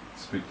should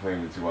speak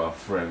plainly to our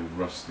friend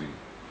Rusty.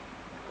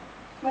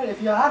 Well,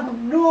 if you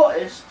hadn't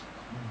noticed,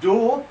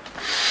 dope,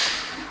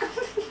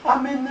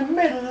 I'm in the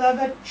middle of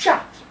a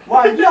chat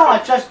while you're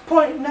just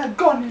pointing a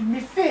gun in my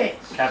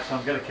face. Captain,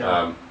 I'm going to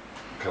kill him.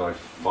 Can I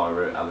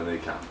fire it at the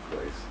kneecap,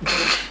 please?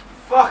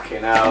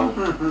 Fucking hell.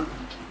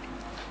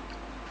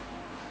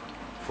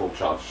 Full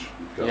charge.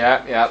 Go.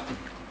 Yeah.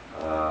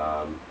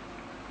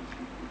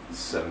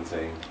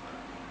 17.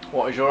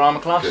 What is your armour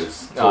class?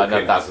 Because No, talking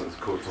that hasn't,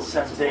 talking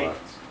 17. hasn't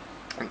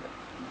worked.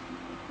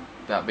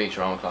 that beats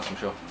your armour class, I'm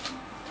sure.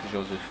 Because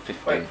yours is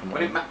 15 Wait, from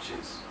when what it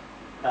matches.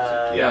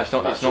 yeah, Yeah, it's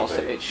not. that It's not.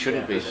 should be. It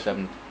shouldn't Yeah. be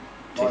 7.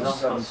 Mine's Plus-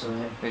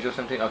 17. Is yours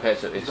 17? Okay,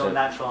 so He's it's got a,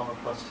 natural armor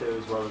 +2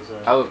 as well as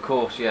a... oh, of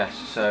course, yes.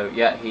 So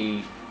yeah,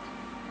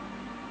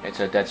 it's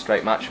a dead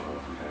straight match. Oh,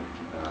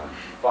 okay.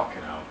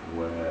 Fucking hell.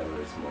 Where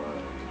is my...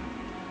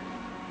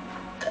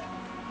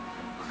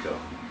 Go.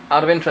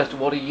 Out of interest,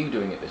 what are you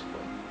doing at this point?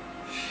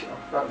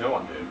 No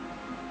one did.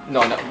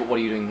 No, but what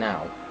are you doing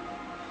now?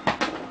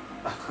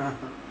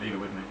 Leave it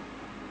with me.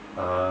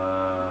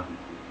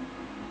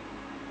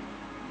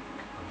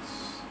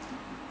 That's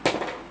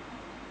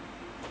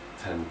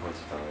 10 points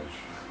of damage.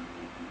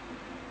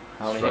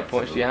 How many Straight hit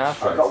points to do you the-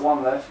 have? I've got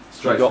one left.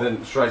 Straight,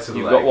 You've straight to the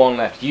You've leg. got one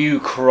left. You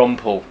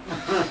crumple.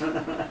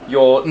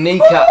 Your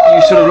kneecap.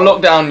 You sort of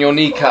look down. Your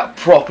kneecap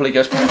properly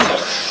goes.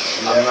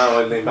 And now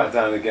I lean back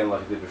down again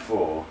like I did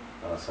before,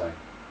 and I say,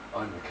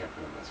 I'm the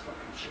captain of this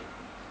fucking ship,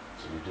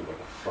 so you do what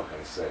the fuck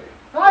I say.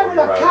 I Or will,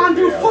 you're I out can't of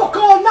do the fuck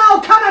hour. all now,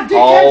 can I,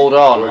 dickhead? Hold Or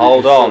on. you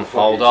Hold can on. still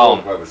Hold fucking talk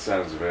on. by the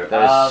sounds of it.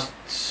 There's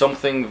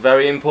something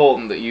very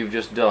important that you've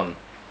just done.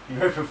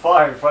 You open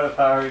fire in front of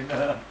her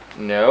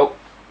in... No,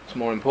 it's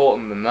more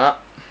important than that.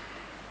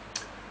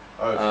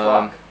 Oh,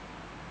 Um, fuck.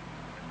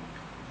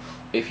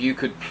 if you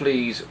could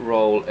please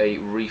roll a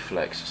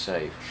reflex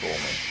save for me.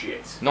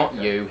 Shit. Not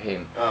Okay. you,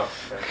 him. Oh,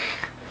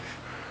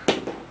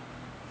 okay.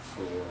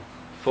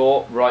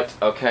 4, right,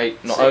 okay.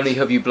 Not 6. only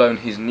have you blown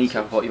his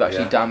kneecap apart, you've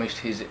actually Yeah. damaged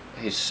his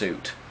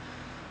suit.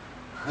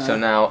 So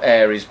now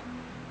air is...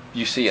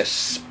 You see a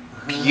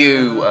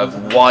spew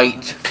of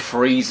white,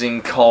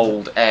 freezing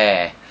cold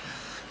air.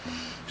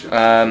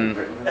 Let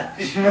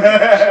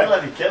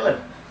me kill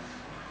him.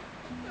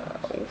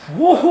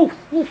 Whoa!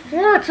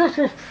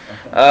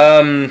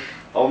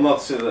 I'll nod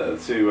to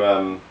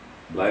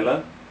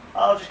Layla.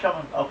 I'll just come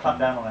and I'll clamp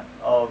down on it.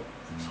 I'll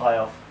tie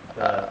off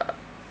the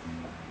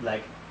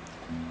leg.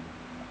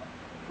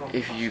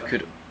 If you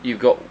could... You've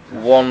got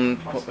 1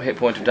 hit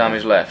point of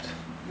damage left.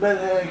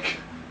 Medic.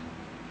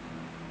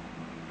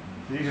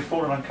 You've just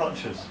fallen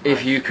unconscious.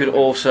 If you could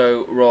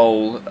also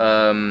roll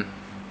a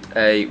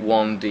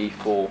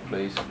 1d4,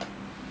 please.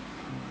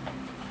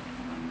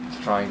 It's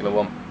a triangular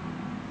one.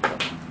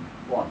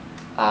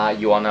 1.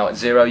 You are now at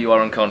 0, you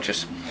are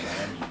unconscious.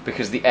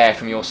 Because the air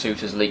from your suit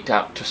has leaked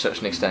out to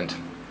such an extent.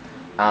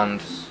 And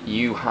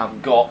you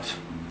have got...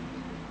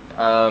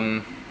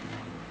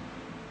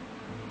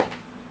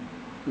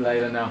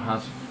 Layla now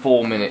has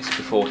 4 minutes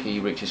before he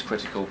reaches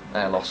critical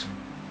air loss.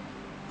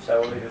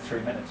 So we'll leave it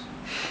 3 minutes.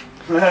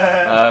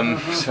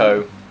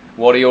 So,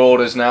 what are your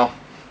orders now?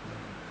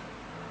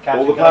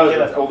 All the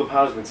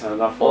power's been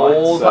turned off, right?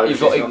 All So that you've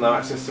she's got- got no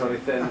access to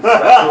anything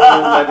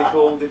special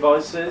medical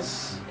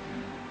devices.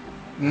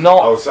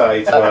 Not I'll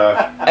say to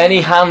her,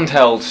 any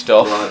handheld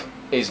stuff Right.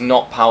 is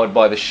not powered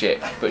by the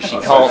ship, but she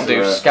I'll can't say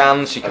do to her,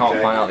 scans, she can't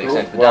okay, find out the cool.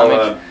 extent of the Well,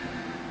 damage.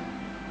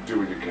 do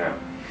what you can.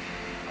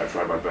 I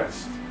tried my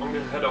best. I'm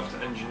going to head off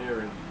to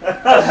engineering.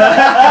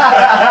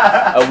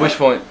 At which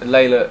point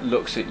Layla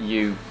looks at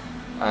you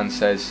and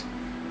says,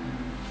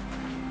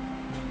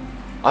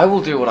 I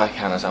will do what I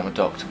can as I'm a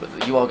doctor,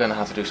 but you are going to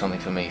have to do something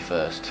for me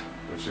first.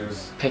 Which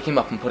is, Pick him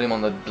up and put him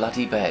on the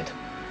bloody bed.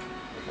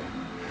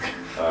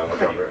 I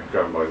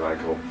grab him by his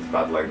ankle. His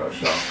bad leg got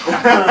shot.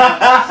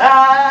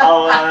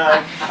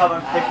 I'll come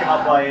and pick him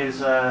up by his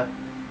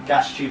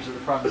gas tubes at the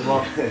front as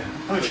well.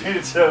 Between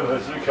the two of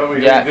us. Can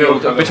we Yeah, do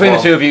it between the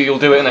two of you, you'll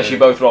do it unless you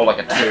both roll like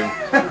a 2. Do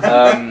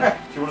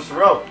you want us to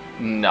roll?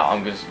 No,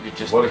 I'm just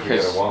What if you get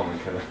because a 1?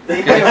 Can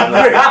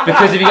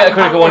because if you get a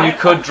critical one, you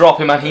could drop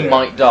him and he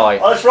might die.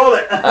 Oh, let's roll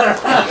it!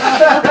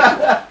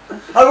 I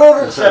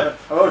rolled a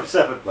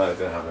 7. No, it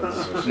didn't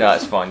happen. No,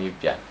 it's fine.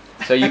 Yeah.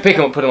 So you pick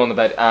him up, put him on the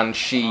bed, and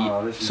she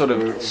this is sort of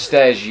brutal.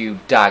 stares you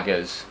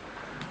daggers,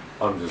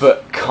 I'm just.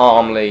 but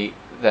calmly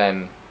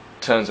then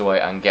turns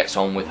away and gets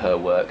on with her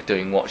work,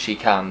 doing what she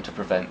can to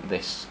prevent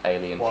this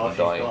alien Well, from if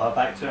she's dying. got her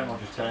back to him, I'll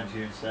just turn to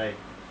you and say,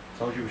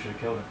 told you we should have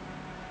killed him.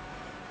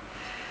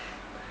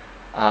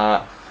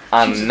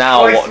 And Jesus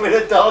now Christ, what?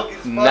 with a dog,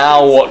 it's Now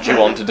fucking- what do you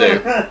want to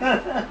do?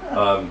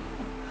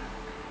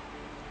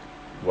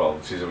 Well,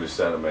 she's already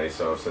staring at me,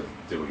 so I've said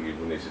do what you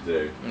need to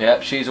do. Yeah,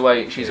 she's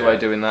away. She's Yeah. away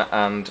doing that,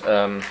 and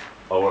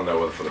I want to know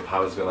whether the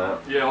power's gone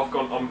out. Yeah,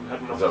 I'm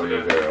heading off Is that to what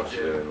you're doing? Else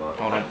you're doing like?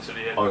 Hold on. heading to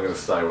the end. I'm going to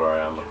stay where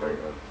I am, I think.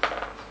 Then.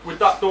 With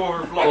that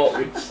door of light, Well-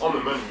 on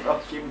the menu.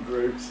 Fucking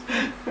brutes.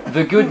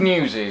 the good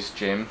news is,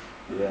 Jim,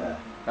 Yeah.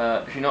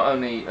 she not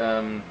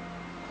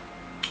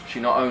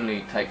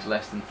only takes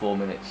less than 4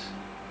 minutes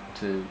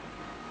to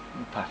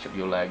patch up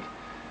your leg.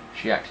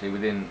 She actually,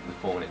 within the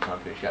 4 minute time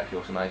period, she actually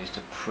also manages to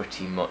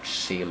pretty much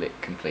seal it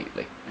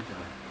completely,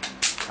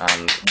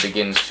 and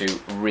begins to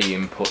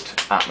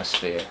re-input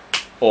atmosphere,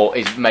 or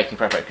is making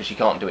preparation because she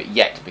can't do it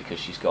yet because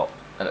she's got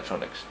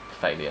electronics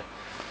failure.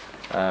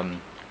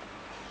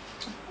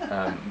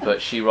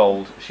 But she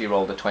rolled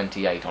a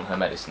 28 on her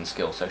medicine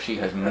skill, so she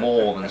has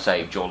more than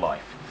saved your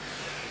life.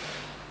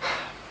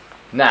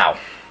 Now,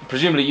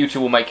 presumably you two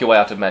will make your way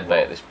out of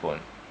medbay at this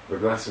point. The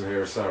glass in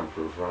here is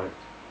soundproof, right?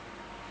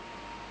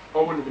 I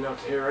wouldn't have been able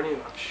to hear any of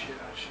that shit,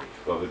 actually.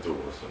 Well, the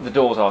doors. The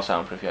doors are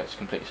soundproof, yeah, it's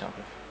completely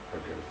soundproof.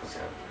 Okay, the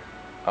fuck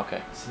out.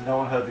 Okay. So no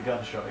one heard the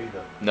gunshot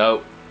either.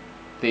 No,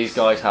 these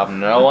guys have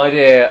no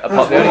idea.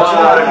 Apart the No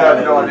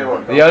only, idea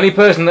what the only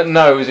person that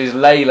knows is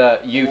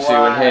Layla, you two,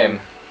 and him.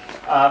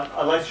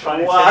 I'd like to try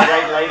and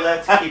intimidate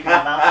Layla to keep her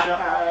mouth shut.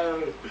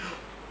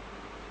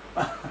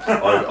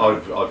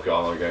 I've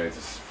gone. I'm going to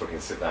fucking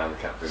sit down in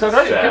the captain's So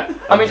don't- chair.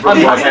 I mean, and put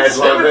my head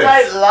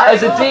like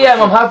this. As a DM,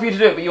 I'm happy to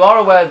do it, but you are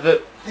aware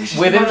that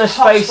within the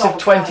space of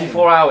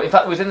 24 hours, in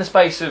fact, within the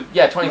space of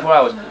 24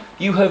 hours,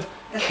 you have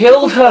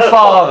killed her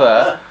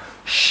father,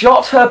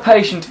 shot her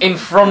patient in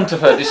front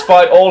of her,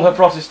 despite all her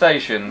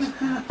protestations,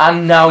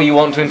 and now you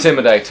want to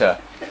intimidate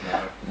her.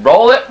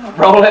 Roll it,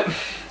 roll it.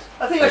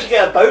 I think I should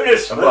get a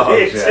bonus for Well, the yeah,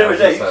 I was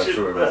just intimidation.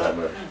 sure it wasn't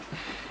much.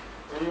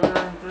 Are you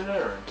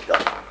engineering?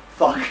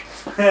 Fuck.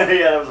 Yeah,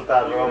 that was a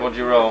bad roll. What'd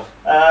you roll?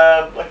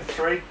 Like a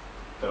 3.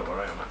 Don't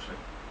worry, I'm actually.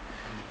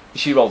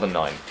 She rolled a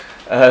 9.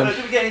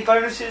 Did we get any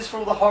bonuses for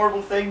all the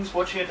horrible things?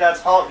 Watching her dad's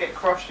heart get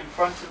crushed in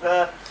front of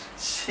her?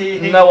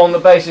 Seeing... No, on the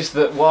basis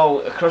that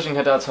while crushing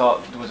her dad's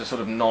heart was a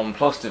sort of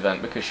nonplussed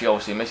event because she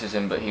obviously misses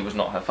him, but he was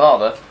not her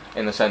father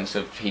in the sense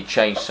of he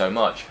changed so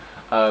much.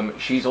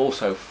 She's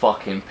also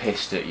fucking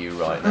pissed at you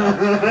right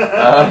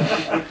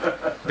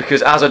now.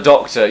 Because as a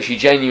doctor, she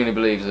genuinely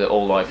believes that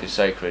all life is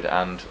sacred,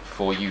 and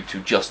for you to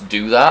just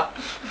do that...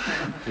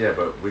 Yeah,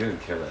 but we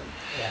didn't kill him.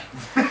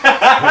 Still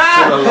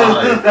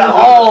alive. That's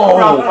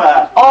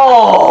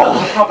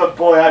a proper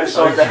boy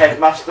outside the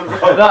headmaster.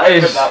 That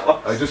is...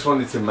 I just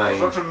wanted to maim.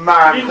 Such a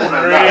man. We didn't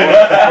really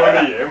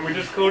funny him, we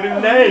just called him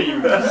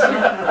names. We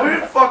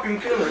didn't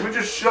fucking kill him, we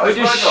just shot his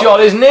leg off. shot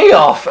his knee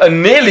off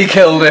and nearly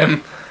killed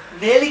him.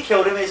 Nearly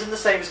killed him isn't the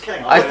same as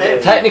killing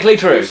him. Technically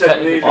true. You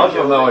said nearly. I've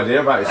got no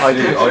idea about it. I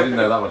didn't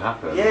know that would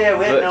happen. Yeah,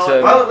 we had But,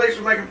 no. Well, at least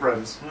we're making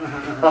friends.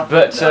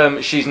 But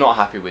she's not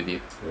happy with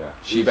you. Yeah.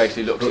 She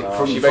basically looks at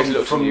From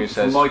you and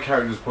says, from my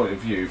character's point of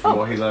view, from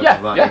what he learned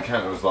from that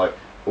encounter, was like,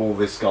 all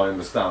this guy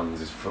understands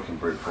is fucking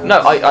brute force. No,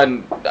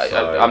 I'm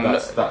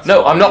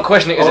not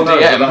questioning it as a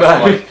DM.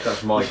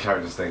 That's my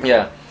character's thing.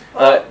 Yeah.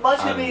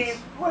 Mine's going to be,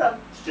 when I'm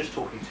just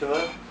talking to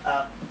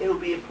her, it'll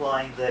be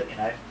implying that, you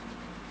know,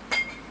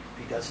 if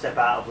he does step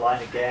out of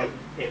line again,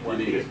 it won't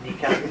be his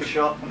kneecap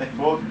shot. And that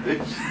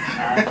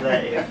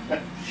if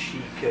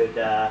she could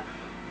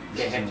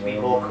get him to be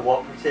more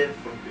cooperative,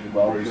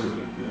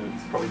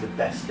 it's probably the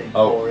best thing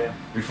for him.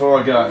 Before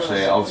I go,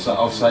 actually, I'll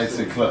say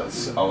to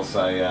Klutz, I'll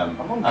say, I'm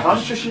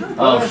unconscious.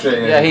 oh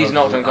shit, yeah, he's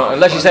not unconscious.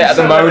 Unless you say at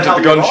the moment of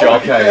the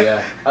gunshot. Okay,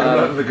 yeah. At the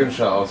moment of the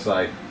gunshot, I'll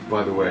say,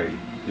 by the way,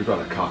 you've got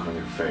a cock on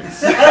your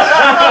face.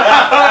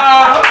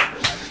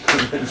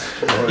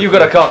 You've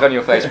got a cock on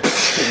your face.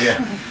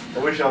 Yeah. I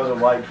wish I was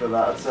awake for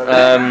that. So.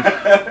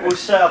 We'll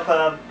set up.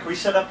 Can we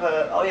set up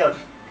a? Oh yeah.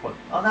 Oh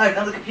no, none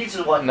of the computers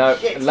are working. No,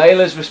 Shit.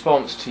 Layla's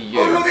response to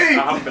you I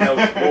haven't been able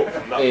to walk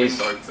from that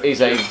is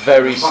a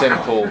very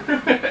simple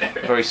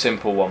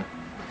one,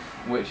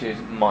 which is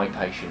my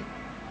patient,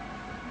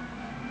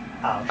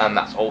 and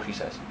that's all she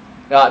says.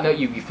 No,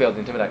 you failed to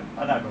intimidate.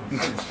 I know, but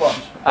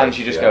response. And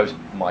she just goes,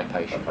 my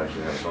patient. My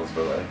patient has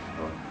responsibility.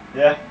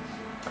 Yeah.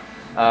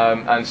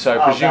 And so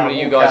presumably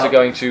you guys are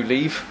going to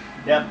leave.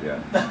 Yeah. Yeah.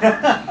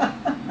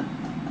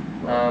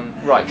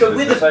 Right. The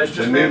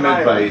new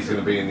mid-bay is going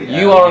to be in the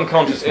air. You are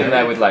unconscious in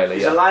there with Layla.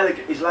 Yeah.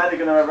 Is Layla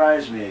going to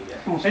arouse me again?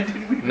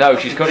 No,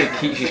 she's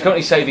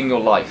currently saving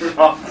your life.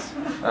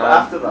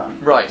 After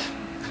that. Right.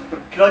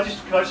 Can I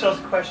just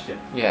ask a question?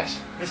 Yes.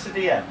 Mr.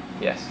 DM,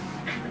 Yes.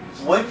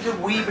 when do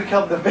we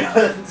become the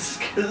villains?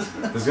 'Cause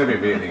There's going to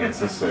be a meeting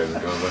against us soon.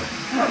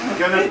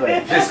 Gonna be.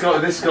 This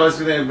guy's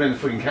going to have been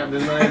fucking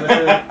captain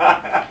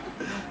now.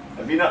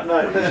 Have you not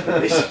noticed that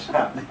this is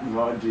happening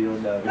right under your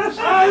nose?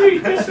 Hey,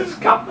 this is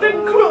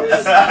Captain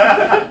Klutz.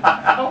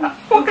 I'm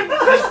fucking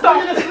pissed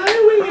off.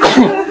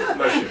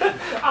 No shit.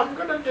 I'm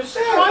gonna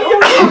destroy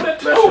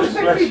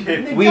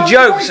you.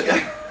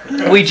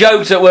 We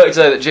joked at work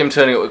today that Jim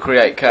turning up would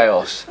create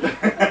chaos.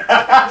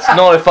 It's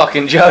not a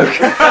fucking joke.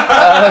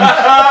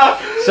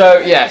 So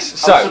yes,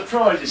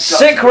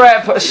 sick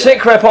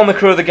rep on the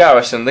crew of the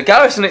garrison. The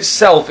garrison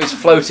itself is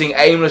floating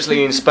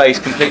aimlessly in space,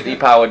 completely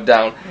powered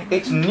down.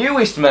 Its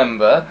newest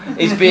member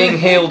is being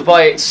healed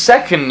by its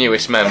second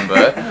newest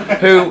member,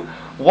 who,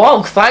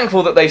 while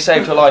thankful that they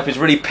saved her life, is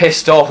really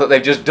pissed off that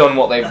they've just done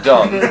what they've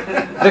done.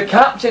 The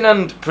captain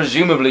and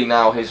presumably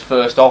now his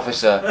first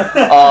officer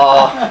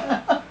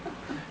are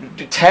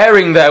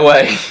tearing their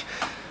way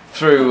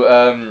through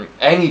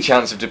any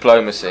chance of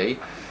diplomacy.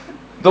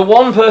 The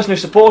one person who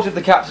supported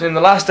the captain in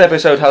the last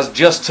episode has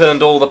just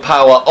turned all the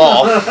power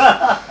off.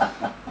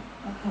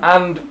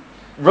 And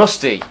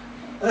Rusty.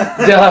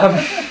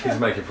 He's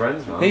making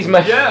friends, man.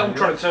 Yeah, I'm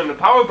trying to turn the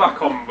power back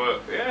on,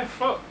 but yeah,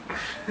 fuck.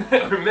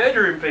 We're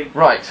murdering people.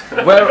 Right.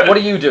 What are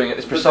you doing at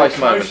this precise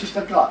The moment? closest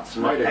I got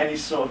to any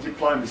sort of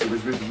diplomacy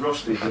was with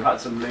Rusty, who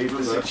had some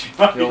legal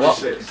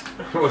situations.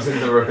 was in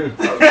the room.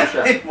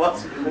 It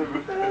wasn't in the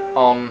room.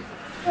 On.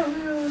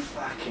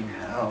 Fucking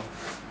hell.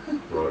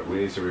 Right, we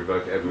need to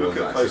revoke everyone's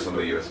access on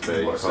the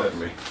USB, apart from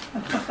me.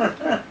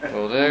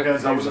 Will do.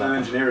 That wasn't an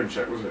engineering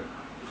check, was it?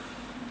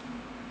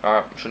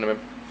 Alright, shouldn't have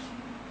been.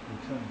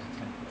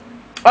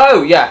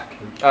 Oh, yeah.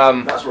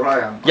 That's where I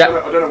am. Yeah.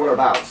 I don't know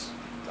whereabouts.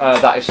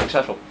 That is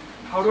successful.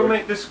 How do I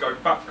make this go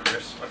back,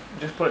 Chris?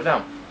 Just put it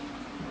down.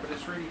 But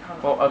it's really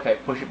hard. Well, okay,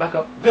 push it back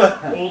up.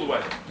 All the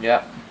way.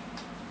 Yeah.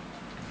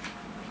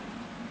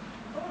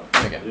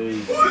 There we go.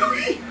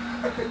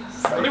 I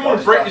didn't want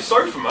to break your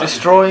sofa, man.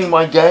 Destroying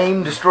my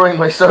game, destroying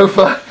my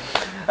sofa.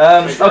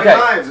 Okay.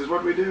 Knives is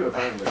what we do,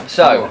 apparently.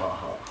 So,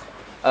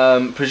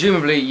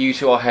 presumably you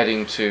two are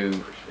heading to...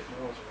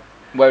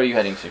 Where are you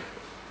heading to?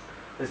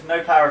 there's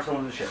no power at all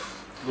on the ship.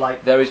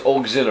 Like there is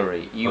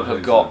auxiliary. You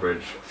have got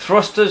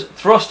thrusters.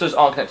 Thrusters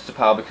aren't connected to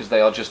power because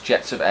they are just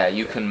jets of air.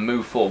 You can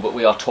move forward, but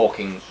we are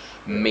talking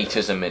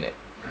meters a minute.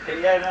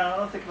 okay, yeah,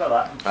 no, I'll think about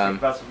that. I'm just thinking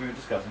about what we were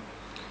discussing.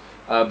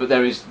 But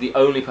there is the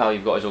only power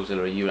you've got is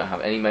auxiliary. You don't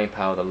have any main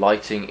power. The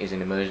lighting is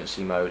in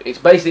emergency mode. It's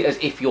basically as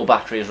if your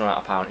battery has run out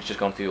of power and it's just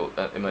gone through your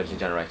emergency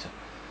generator.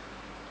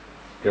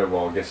 Go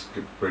well, I guess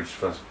bridge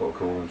first port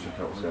call and check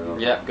out what's going on.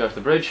 Yeah, go to the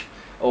bridge.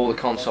 All the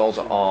consoles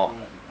are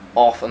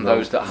off and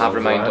those that have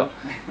remained up.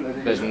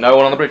 There's no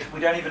one on the bridge.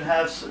 We don't even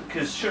have,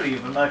 because surely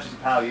with emergency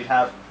power you'd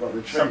have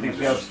something to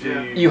be able to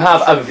do. You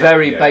have a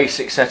very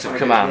basic set of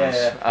commands.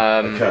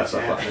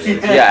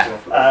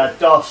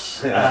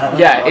 DOS.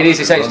 Yeah, it is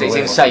essentially, it's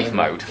in safe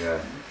mode.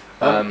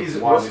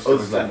 What's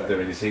Uzleth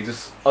doing? Is he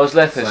just...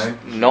 Uzleth has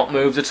not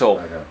moved at all.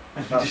 Okay.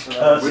 We're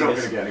not going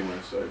to get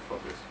anywhere, so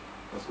fuck this.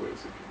 That's what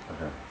it's thinking.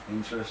 Okay.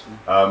 Interesting.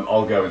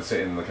 I'll go and sit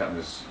in the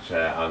captain's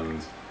chair,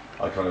 and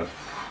I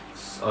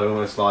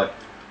almost like...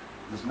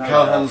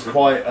 Callahan's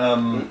quite,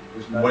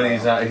 when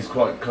he's out, he's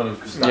quite kind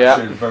of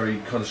statured, very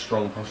kind of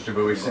strong posture,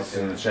 but when he sits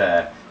in the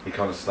chair, he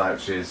kind of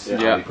slouches,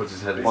 and he puts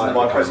his head in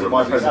My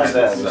presence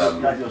there.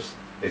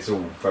 It's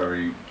all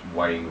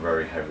weighing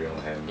very heavy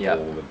on him,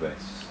 all of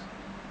this.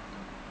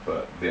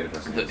 But the only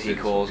person that he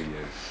caused.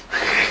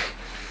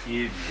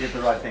 You did the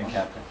right thing,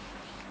 Captain.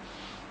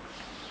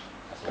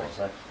 That's what I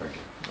say. Thank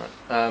you.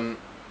 Right.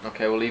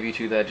 Okay, we'll leave you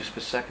two there just for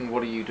a second.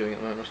 What are you doing at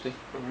the moment, Rusty?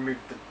 I've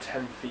moved the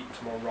 10 feet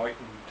to my right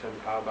and turned the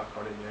power back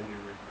on in the engine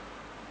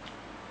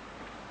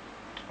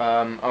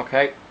room.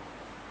 Okay.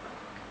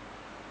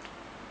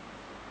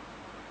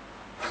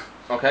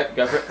 Okay,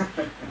 go for it.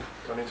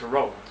 Do I need to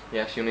roll?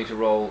 Yes, you'll need to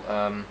roll,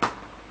 and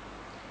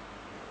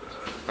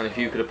if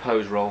you could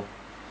oppose roll.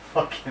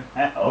 Fucking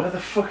hell. Where the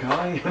fuck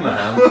are you,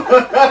 man?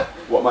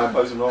 What am I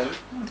imposing rolling?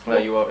 There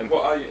you are.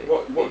 What are you?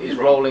 What is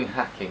you rolling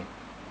hacking?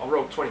 I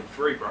rolled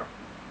 23, bro.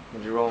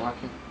 Would you roll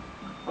hacking?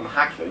 I'm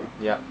hacking?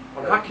 Yeah.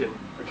 On hacking?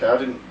 Okay, I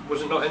didn't...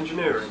 Was it not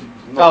engineering?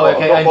 I'm not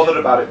okay. bothered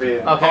about it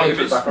being... Okay.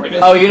 Back on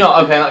Oh, you're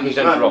not? Okay, in that case,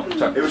 you don't roll.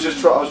 Sorry. It was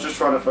just I was just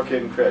trying to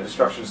fucking create a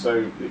distraction so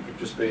it could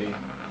just be...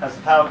 Has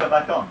the power cut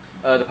back on?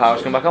 The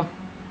power's come back on.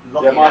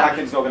 Yeah, my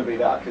hacking's not going to be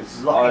that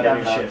because Locking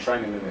down the ship.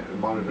 Training in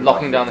it.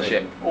 Locking down the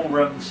ship. All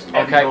rooms,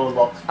 every door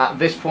locked. At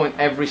this point,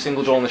 every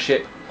single door on the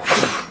ship.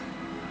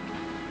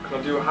 Can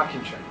I do a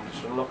hacking check and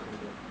just unlock them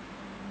again?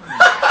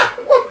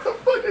 What the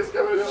fuck is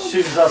going on? As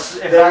soon as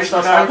if that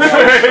starts happening,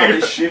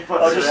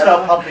 I'll just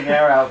start pumping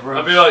air out of rooms.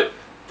 I'll be like,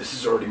 this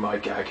is already my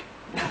gag.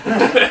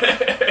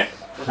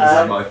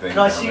 My thing. Can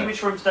I see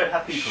which rooms don't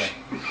have people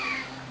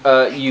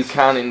in? You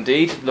can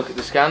indeed look at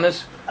the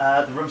scanners.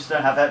 The rooms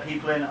that don't have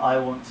people in, I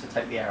want to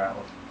take the air out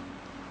of.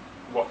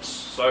 What?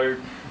 So,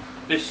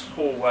 this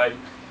hallway,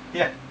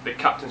 Yeah. the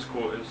captain's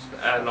quarters,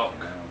 the airlock,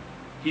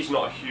 he's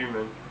not a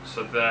human,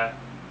 so there,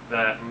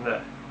 and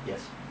there.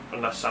 Yes.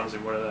 Unless Sam's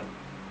in one of them.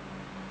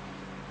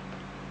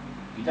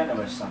 You don't know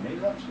where Sam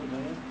is, actually, do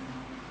you?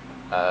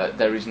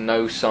 There is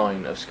no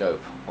sign of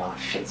scope on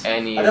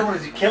any. I don't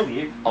want to kill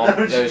you.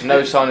 There is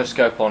no sign of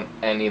scope on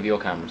any of your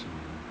cameras.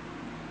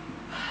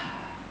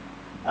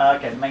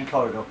 Okay, the main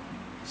corridor.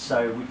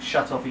 So we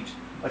shut off each.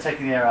 By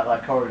taking the air out of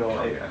that corridor,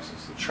 it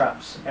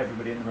traps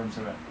everybody in the rooms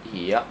around.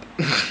 Yep.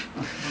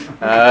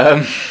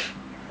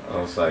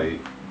 I'll say,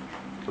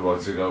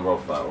 what's it going to roll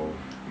for that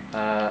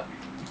or?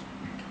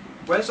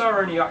 Where's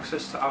our only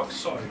access to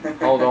outside?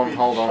 Hold on.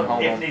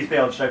 If needs be,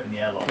 I'll just open the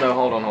airlock. No,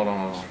 hold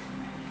on.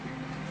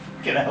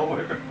 Get out of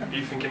it. Are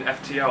you thinking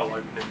FTL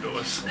opening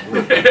doors?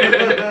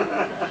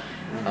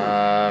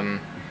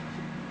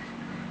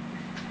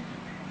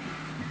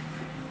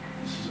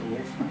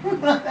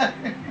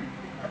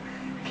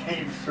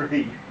 Game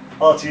 3.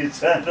 Party has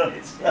turned on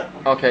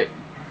itself. Okay.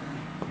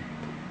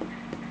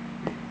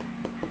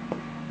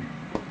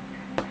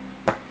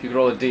 If you could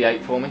roll a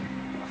d8 for me. I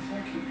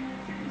think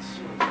it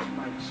sort of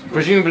makes sense.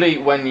 Presumably,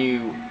 when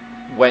you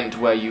went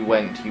where you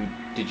went,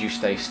 did you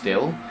stay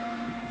still?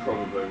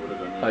 Probably would have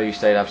done. Oh, you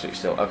stayed absolutely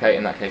still. Okay,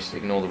 in that case,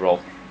 ignore the roll.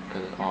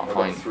 Because I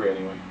got 3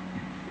 anyway.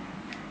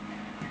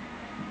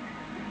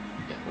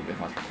 Yeah, we'll be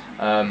fine.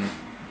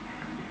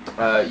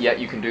 Yeah,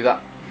 you can do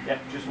that. Yep,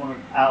 just want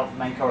to out of the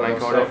main corridor. Main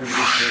corridor. So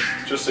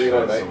everybody's Just so you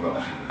know, mate.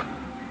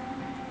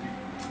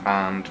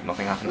 And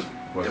nothing happens.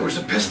 There was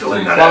a pistol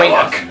in that Well,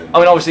 airlock. I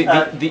mean, obviously,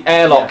 the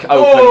airlock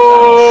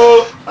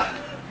opened.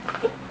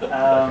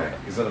 Okay.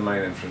 Is that the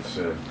main entrance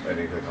to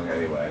anything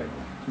anywhere?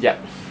 Yeah.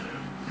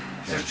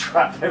 just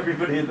trapped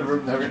everybody in the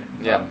room they're in.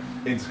 Yeah.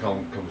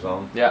 Intercom comes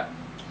on. Yeah.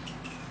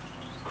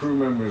 Crew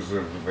members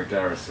of the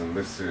garrison,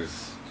 this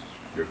is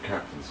your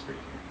captain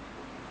speaking.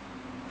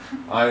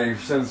 I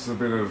sense a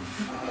bit of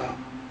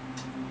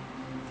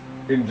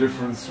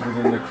indifference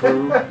within the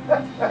crew,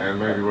 and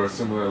maybe where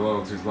some of their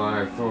loyalties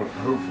lie. I thought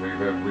hopefully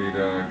that we'd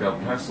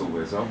got past all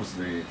this.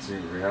 Obviously, it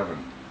seems we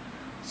haven't.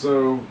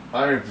 So,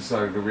 I have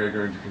decided that we are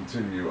going to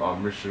continue our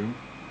mission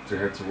to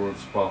head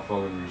towards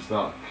Bartholomew's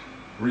dock,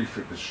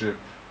 refit the ship,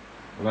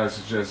 and I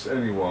suggest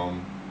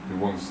anyone who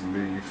wants to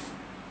leave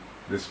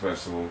this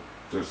vessel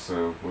does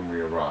so when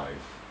we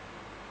arrive.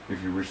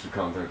 If you wish to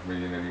contact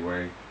me in any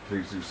way,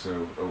 please do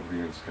so over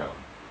the intercom.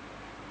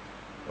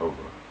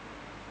 Over.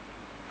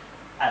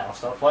 And I'll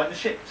start flying the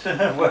ship to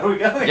where are we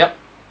going? Yep.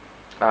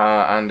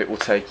 And it will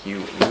take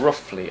you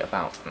roughly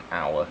about an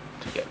hour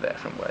to get there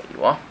from where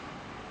you are.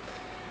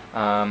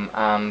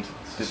 And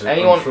does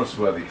anyone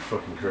untrustworthy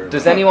fucking crew?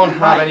 Does anyone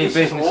have any This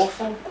is business?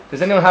 awful.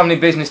 Does anyone have any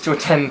business to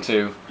attend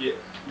to? Yeah.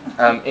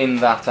 in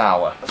that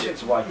hour. I seem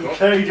to wake You up.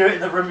 can only do it in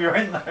the room you're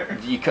in, though.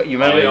 You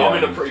remember?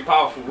 I'm in a pretty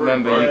powerful room.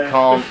 Remember,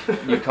 bro.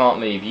 you can't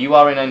leave. You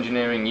are in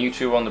engineering. You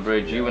two are on the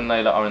bridge. You and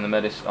Layla are in the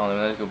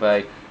medical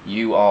bay.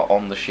 You are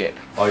on the ship.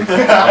 I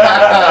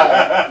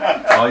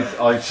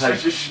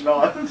Such a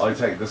schneid. I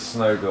take the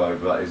snow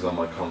globe that is on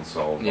my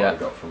console that Yeah. I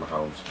got from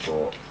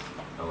Helmsport,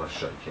 and I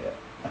shake it,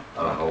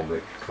 and I hold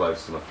it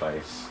close to my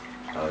face,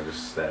 and I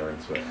just stare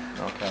into it.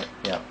 Okay.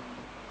 Yeah.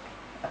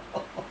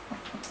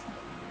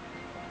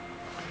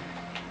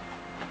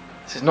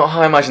 This is not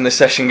how I imagine this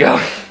session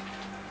going.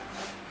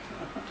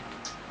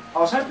 I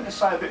was hoping to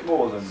say a bit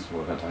more than. This is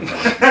what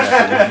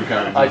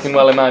I I can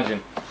well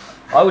imagine.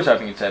 I was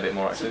hoping you'd say a bit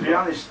more To actually. be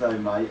honest though,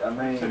 mate, I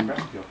mean,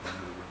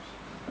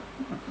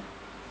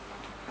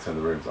 Turn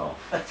the rooms off.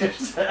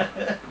 Just,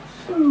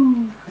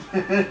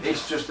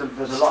 it's just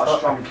there's a lot of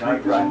strong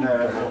characters in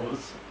there.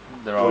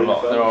 There are a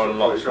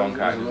lot of strong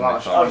characters. in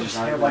this I one. was just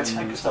hear my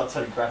tank start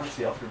turning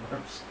gravity off in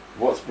rooms.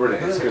 What's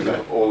brilliant is because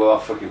of all of our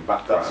fucking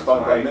backgrounds, That's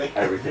fine by mate, me.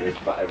 everything is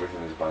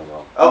bang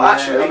on. Oh,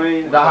 actually, I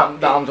mean, That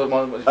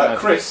happens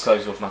Chris.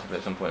 closes automatically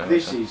at some point.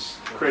 this anyway, is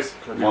Chris,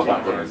 My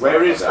background is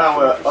where is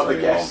our absolutely other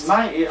so guest?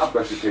 mate.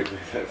 Especially people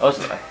that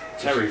so.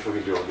 Terry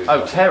fucking Jordan.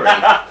 Oh, Terry.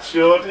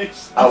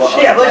 Shorties. Our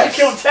Yeah, other let's guest.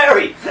 kill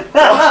Terry!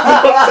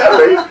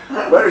 Terry,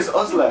 where is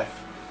Oslef?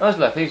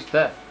 Oslef, he's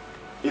there.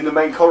 In the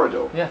main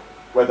corridor? Yeah.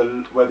 Where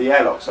the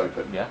airlock's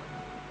open? Yeah.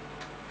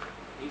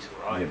 He's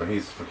Yeah, alright. but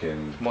he's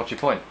fucking What's your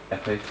point?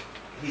 epic.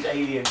 He's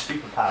alien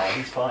superpower,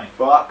 he's fine.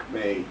 Fuck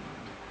me.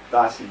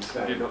 That's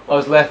insane.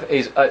 Oslef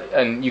is,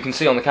 and you can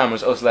see on the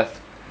cameras, Oslef,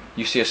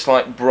 you see a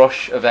slight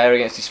brush of air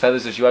against his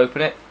feathers as you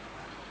open it.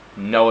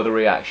 No other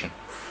reaction.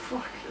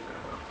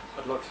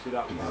 I'd like to do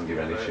that. He doesn't give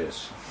any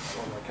shit.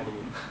 Like any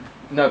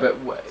No,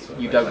 but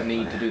you don't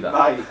need to do that.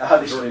 Mate,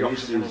 honestly,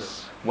 this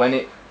is.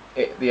 When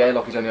the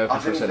airlock is only I open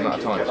for a didn't certain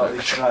think amount of it'd time, get so like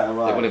this straight it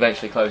will away.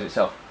 eventually close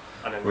itself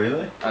and then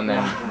Really? and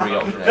then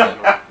reopen it.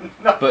 Yeah.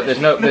 But there's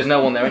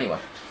no one there anyway.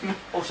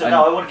 Also, And-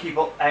 no, I want to keep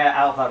air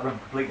out of that room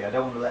completely. I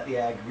don't want to let the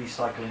air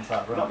recycle into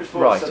that room. Not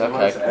before Right, I said the okay.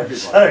 words to everybody.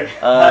 So,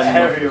 that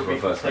area will For be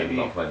the first time,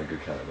 completely... not playing a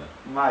good character.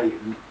 Mate,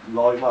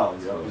 like, well,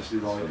 It's yeah, obviously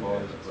fun, like, yeah,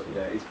 boys, it's but fun.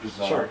 yeah, it's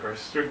bizarre. sorry,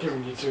 Chris, we're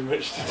giving you too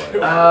much to Right.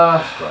 do.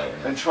 Uh, Great.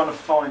 And trying to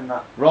find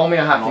that. roll me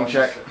a hacking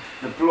check.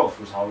 The bluff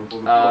was horrible.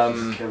 The bluff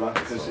was Um, a killer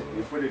because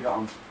if we'd have got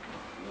on,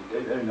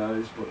 who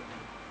knows? But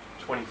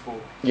 24.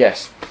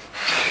 Yes.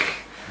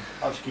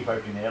 I'll just keep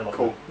opening the airlock.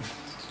 Cool.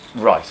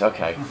 Right.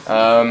 Okay.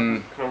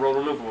 Can I roll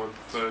another one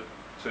to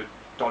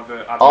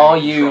divert? admin Are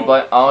you? control?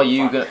 But are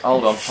you going?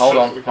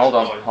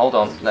 Hold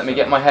on. Let me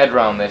get my head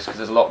round this because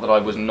there's a lot that I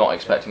was not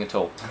expecting at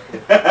all.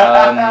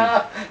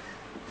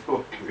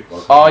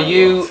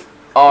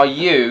 Are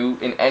you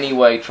in any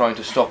way trying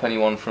to stop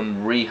anyone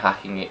from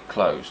re-hacking it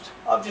closed?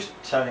 I'm just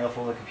turning off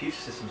all the computer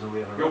systems all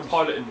the other You're rooms.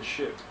 piloting the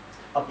ship.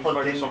 I'm you plugged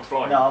focus in. on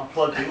flying. No, I'm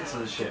plugged into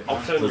the ship.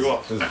 I'll turn you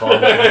off. There's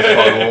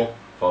firewall.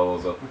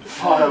 Firewall's up.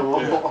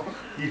 firewall.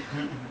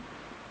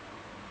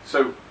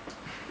 So,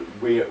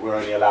 we're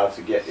only allowed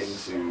to get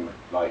into,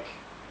 like,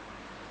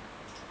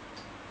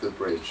 the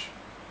bridge.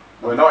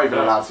 We're not even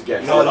allowed to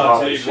get into Not the allowed to part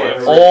of the leave ship.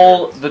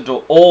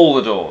 where- All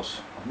the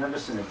doors I've never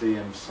seen a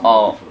DM sign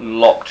are before.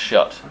 locked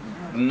shut.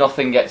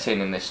 Nothing gets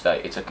in this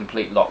state. It's a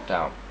complete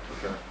lockdown.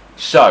 Okay.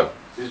 So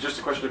Is it just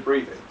a question of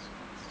breathing?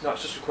 No,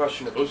 it's just a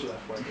question of us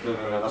left. Wait.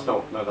 No, that's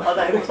not. No, that's Oh,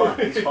 no, he's fine.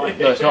 He's fine.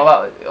 no, it's not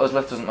about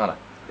Oslef. Doesn't matter.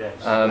 Yeah,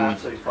 it's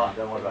absolutely fine.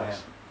 Don't worry about him.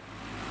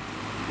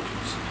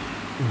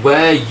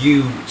 Where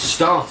you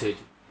started.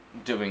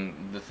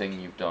 Doing the thing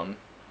you've done,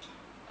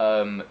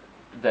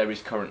 there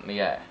is currently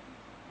air.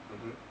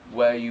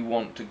 Where you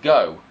want to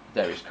go,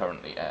 there is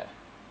currently air.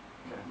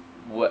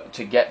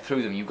 To get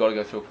through them, you've got to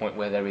go through a point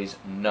where there is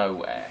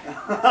no air.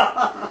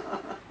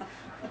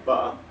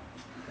 But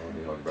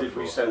Only on did we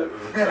record. say that we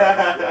were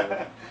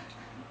returning?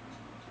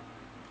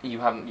 You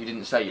haven't. You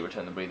didn't say you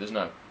return the breathers.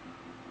 No.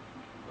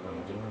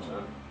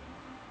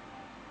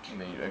 I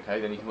mean, okay,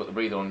 then you can put the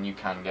breather on and you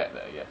can get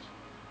there. Yes.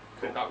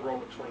 Could that roll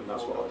at 24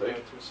 That's what I'll be do.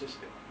 able to assist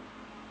him?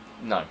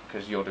 No,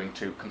 because you're doing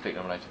two completely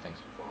unrelated things.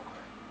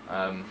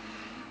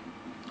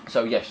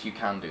 So yes, you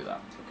can do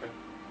that. Okay.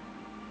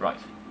 Right.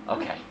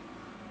 Okay.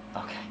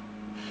 Okay.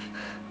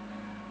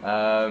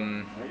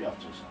 Where you off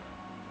to, son?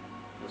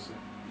 We'll see.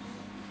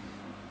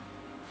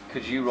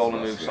 Could you roll a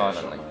move That's the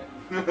silently?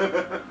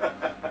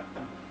 shot,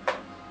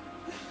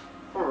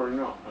 Probably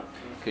not.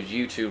 Could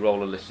you two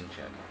roll a listen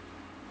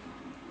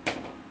check?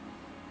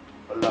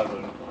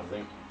 11, I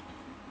think.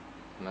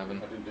 11.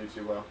 I didn't do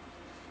too well.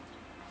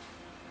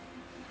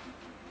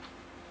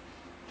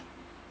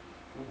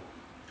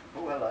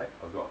 Oh, hello.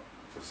 I've got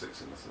for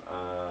 6 in this.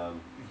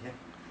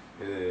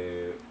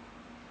 Yeah.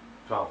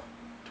 12.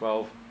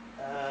 12.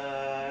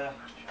 No,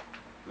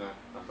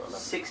 I've got 11.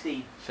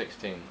 16.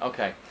 16.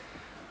 Okay.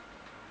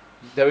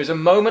 There is a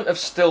moment of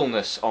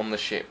stillness on the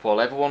ship while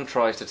everyone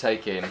tries to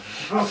take in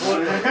What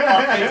the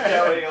fuck is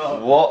going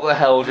on? what the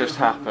hell just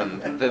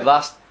happened. The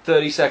last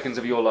 30 seconds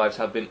of your lives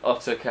have been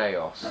utter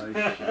chaos. Oh,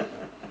 shit.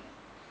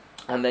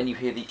 And then you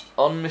hear the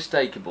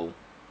unmistakable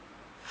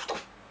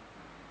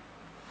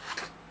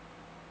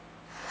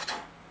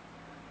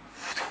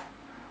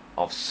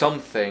of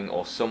something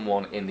or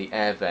someone in the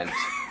air vent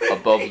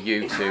above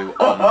you two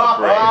on the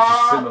bridge.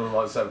 It's a similar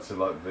like setup to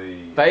like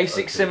the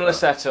Basic, Oathkeeper. similar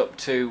setup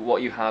to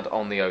what you had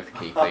on the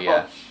Oathkeeper,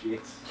 yeah. Shit.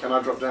 Can I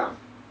drop down?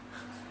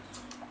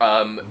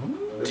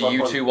 Do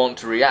you two want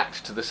to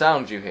react to the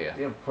sound you hear?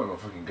 Yeah, I'm pointing my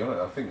fucking gun at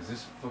it. I think it's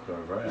this fucker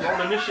over here.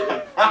 On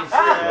initiative. Is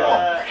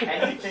there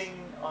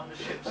anything on the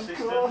ship's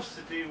systems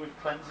to do with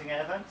cleansing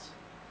air vents?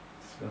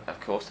 Of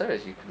course there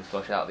is. You can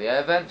flush out the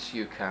air vents.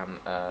 You can.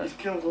 He's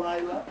killed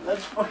Layla.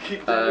 Let's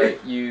fucking do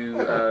it. You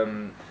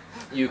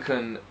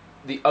can.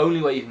 The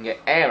only way you can get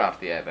air out of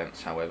the air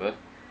vents, however,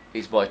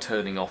 is by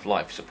turning off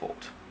life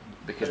support,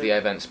 because the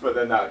air vents. But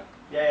then that.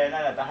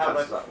 Yeah, but how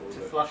That's about that, to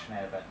will flush an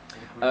air vent?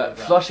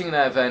 Flushing an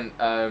air vent,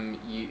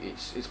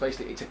 it's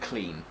basically a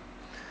clean,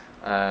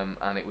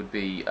 and it would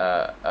be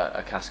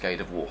a cascade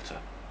of water.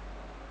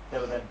 They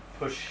would then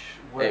push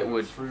It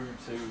would through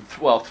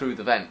to. through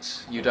the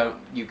vents. You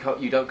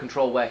don't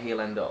control where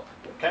he'll end up.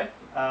 Okay.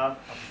 I'll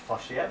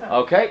flush the air vent.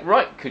 Okay,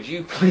 right. Could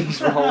you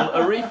please roll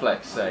a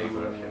reflex save?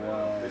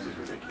 This is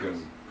ridiculous.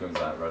 Guns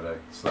out, ready.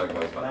 Slow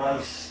goes back.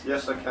 Nice.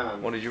 Yes, I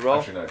can. What did you roll?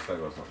 Actually, no, slow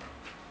goes not.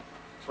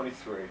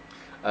 23.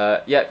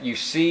 Yeah, you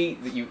see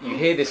that you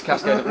hear this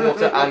cascade of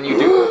water, and you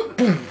do,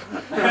 boom,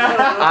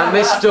 and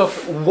this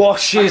stuff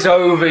washes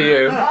over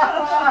you.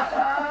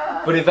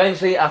 But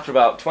eventually, after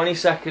about 20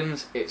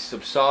 seconds, it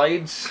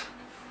subsides.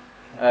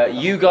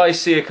 You guys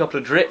see a couple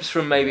of drips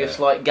from maybe a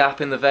slight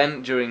gap in the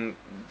vent during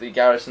the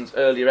garrison's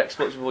earlier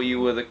exploits before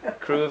you were the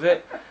crew of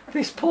it.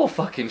 This poor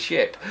fucking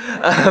ship.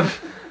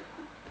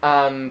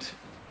 And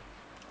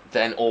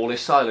then all is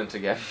silent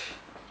again.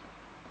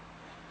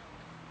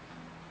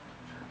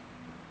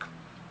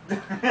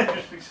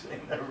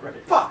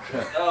 Fuck!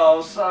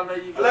 Oh,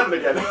 Sammy, you 11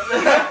 again.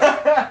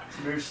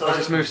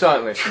 Just move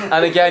silently.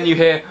 And again you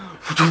hear.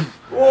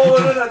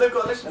 Oh, no, they've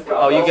got to listen.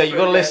 Oh, you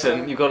got to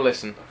listen. You got to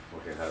listen.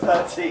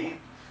 13.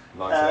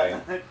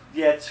 19.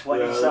 Yeah,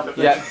 20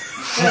 something. Yeah.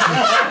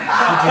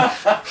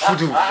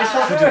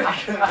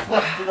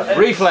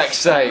 Reflex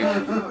save.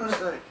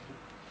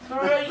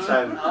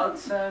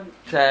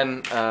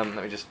 10. Let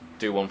me just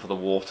do one for the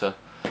water.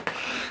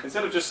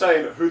 Instead of just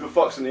saying, who the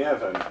fuck's in the air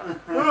vent?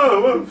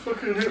 Oh, well,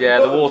 fucking hit Yeah,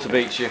 the the button. water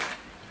beats you.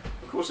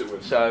 Of course it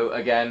would. So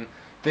again,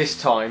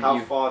 this time How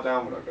far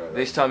down would I go then?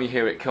 this time you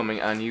hear it coming,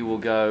 and you will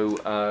go.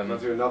 Can I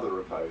do another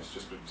repose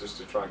just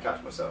to try and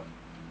catch myself?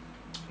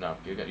 No,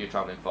 you're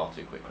travelling far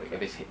too quickly. Okay.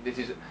 This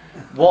is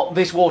what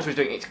this water is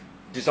doing. It's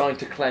designed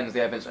to cleanse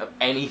the evidence of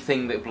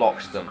anything that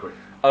blocks them.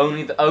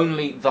 Only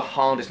the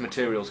hardest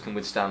materials can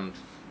withstand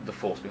the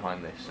force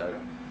behind this. So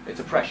it's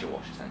a pressure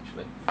wash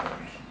essentially.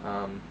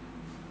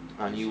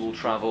 And you will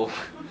travel.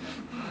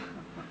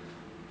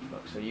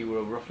 So you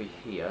were roughly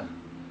here.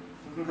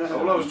 So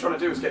all I was trying to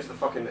do was get to the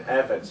fucking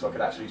air vent so I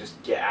could actually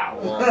just get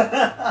out. 1,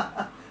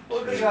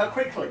 We're going to go out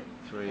quickly.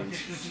 3,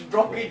 Just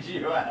rocket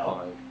you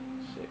out. 5,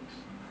 6,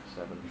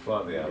 7, You fly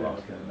up the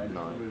airlock.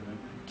 9,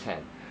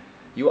 10.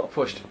 You are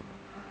pushed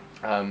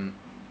 10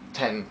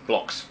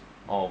 blocks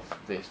of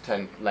this,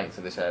 10 lengths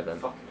of this air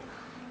vent, Fucking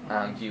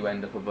and you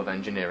end up above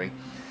engineering.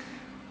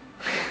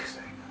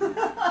 And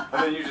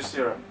then you just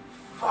hear a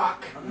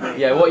fuck.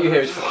 Yeah, what you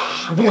hear is. Is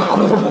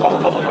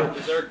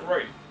there a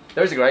grate?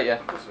 There is a grate, yeah.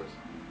 Of course there is.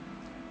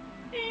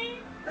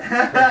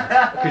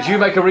 Could you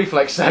make a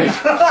reflex save?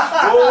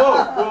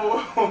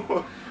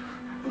 Whoa.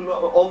 I'm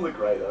not on the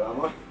grey though,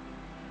 am I?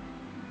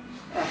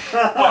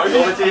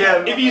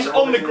 If he's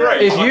on the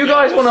grate. If you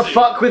guys want to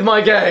fuck with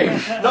my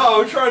game,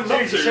 No, I'm trying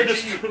not to. You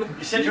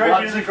said you're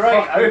opening the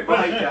grate.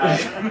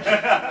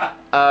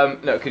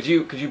 no. Could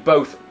you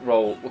both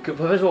roll? Well,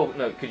 first of all,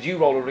 no. Could you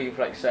roll a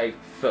reflex save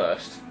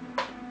first?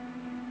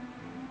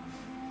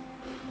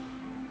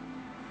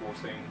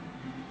 14.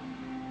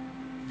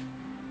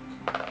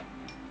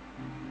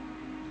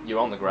 You're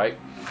on the grate.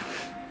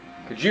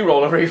 Could you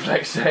roll a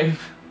reflex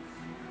save?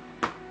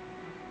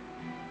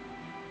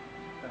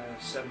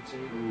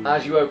 17.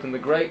 As you open the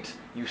grate,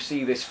 you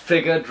see this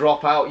figure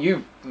drop out.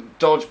 You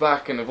dodge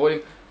back and avoid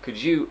him. Could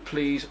you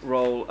please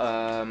roll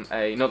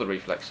another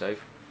reflex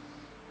save?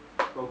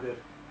 Roll good.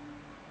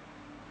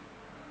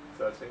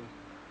 13.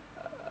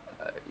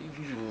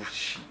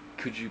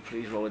 Could you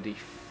please roll a d6?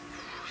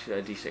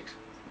 6.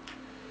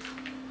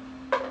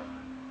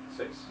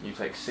 You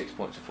take 6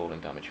 points of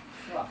falling damage.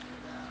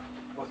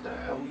 What the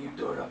hell are you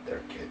doing up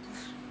there, kids?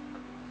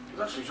 I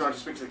was actually trying to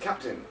speak to the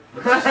captain.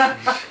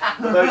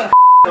 Those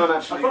can't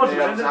actually be able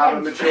to have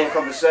a mature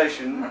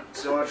conversation,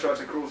 so I tried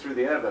to crawl through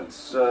the air vents.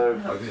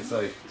 So I did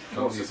say,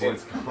 can't What's use the the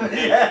point?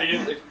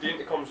 intercom. The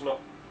intercom's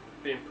not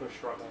being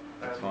pushed right now.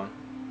 That's fine.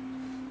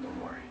 Don't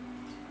worry.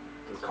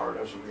 The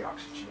corridors will be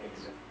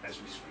oxygenated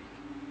as we speak.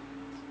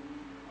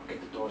 I'll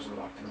get the doors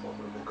unlocked in a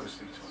moment and we'll go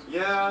speak to him.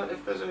 yeah,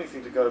 if there's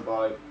anything to go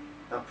by,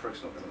 that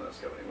prick's not going to let us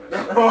go anywhere.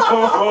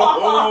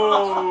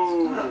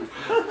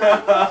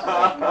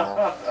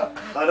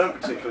 I don't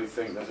particularly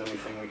think there's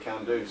anything we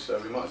can do, so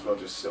we might as well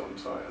just sit on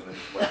tight and then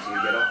just wait till we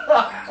get off.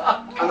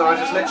 And then I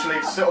just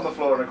literally sit on the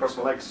floor and across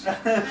my legs.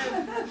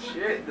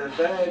 Shit, the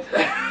bed.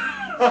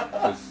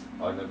 There's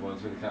I never wanted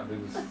to be the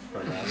captain's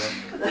friend.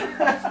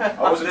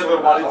 I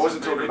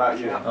wasn't talking about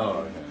you. Oh,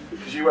 okay.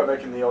 Because you weren't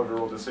making the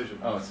overall decision.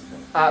 Oh, it's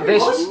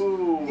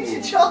okay. He's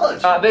in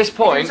charge. At this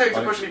point, You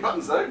can push any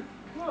buttons though.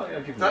 Well, yeah,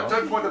 give me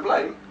Don't point the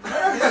blame.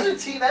 This is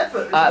a team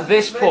effort. at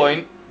this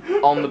point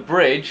on the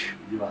bridge,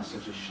 You are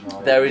such a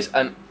schnoz. there is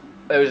an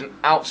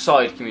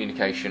outside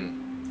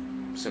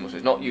communication symbol. So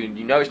it's not you.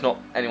 You know it's not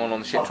anyone on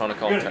the ship trying to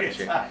contact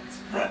you.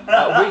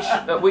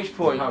 At which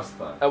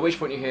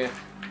point you hear,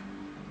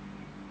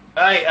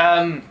 hey,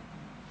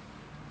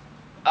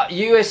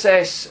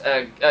 USS,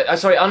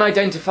 sorry,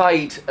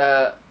 unidentified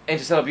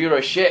Interstellar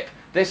Bureau ship.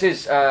 This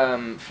is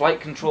flight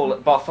control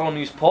at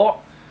Bartholomew's port.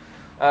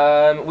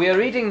 We are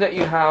reading that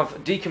you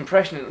have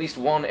decompression in at least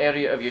one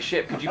area of your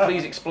ship. Could you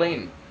please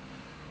explain?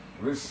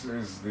 This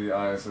is the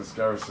ISS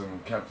Garrison,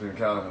 Captain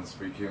Callahan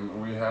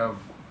speaking. We have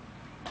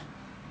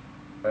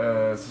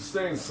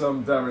sustained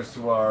some damage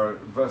to our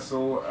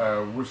vessel,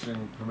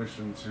 wishing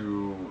permission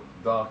to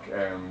dock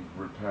and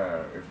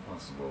repair if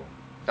possible.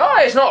 Oh,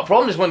 it's not a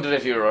problem. Just wondered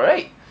if you were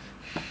alright.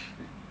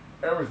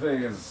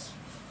 Everything is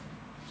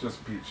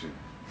just peachy.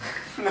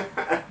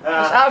 It's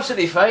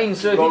absolutely fine.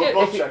 So if you did,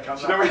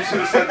 Do you know what you should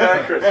have said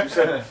there, Chris? You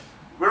said,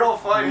 we're all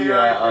fine here.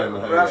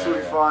 We're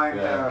absolutely fine.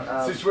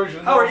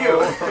 Situation how are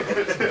you?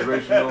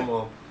 Situation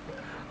normal.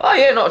 Oh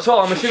yeah, not at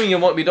all. I'm assuming you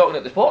won't be docking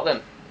at this port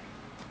then.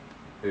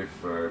 If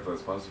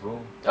that's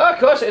possible. Oh, of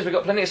course it is. We've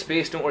got plenty of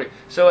space. Don't worry.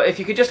 So if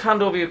you could just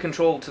hand over your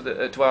control to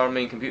the to our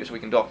main computer so we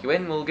can dock you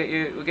in, we'll get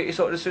you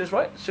sorted as soon as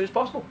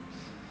possible.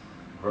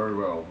 Very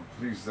well.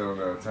 Please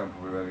don't tamper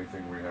with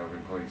anything we have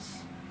in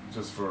place,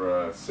 just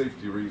for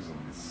safety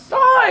reasons.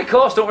 Oh, of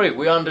course. Don't worry.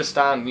 We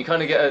understand. You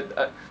kind of get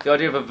the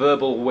idea of a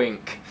verbal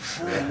wink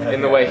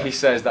in the way he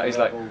says that. He's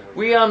like,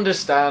 we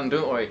understand.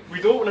 Don't worry.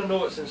 We don't want to know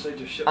what's inside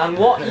your ship. And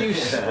what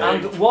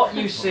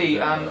you see,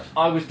 and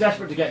I was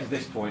desperate to get to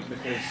this point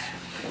because.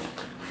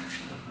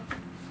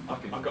 I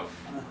got a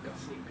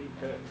sneak peek.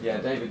 Yeah,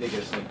 David did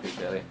get a sneak peek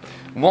earlier.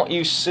 What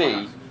you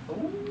see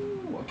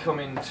come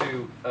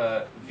into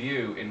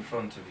view in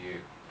front of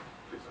you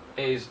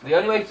is the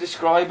only way to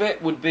describe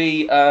it would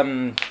be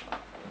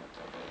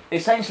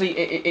essentially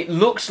it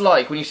looks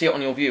like when you see it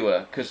on your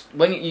viewer, because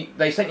when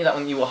they sent you that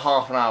when you were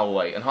half an hour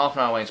away, and half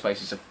an hour away in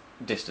space is a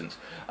distance.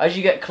 As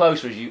you get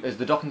closer, as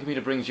the docking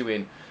computer brings you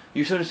in,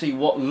 you sort of see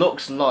what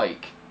looks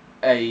like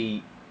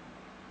a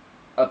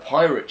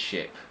pirate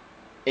ship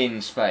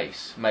in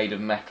space made of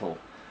metal.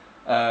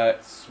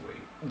 Sweet.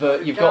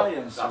 But you've got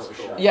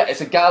yeah, it's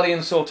a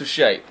galleon sort of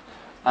shape.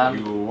 And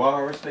you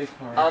are a space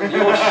pirate. And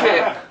your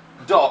ship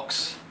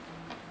docks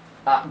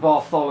at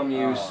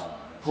Bartholomew's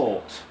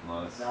port.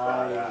 Nice.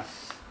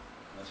 Nice.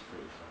 That's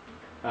pretty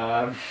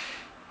fucking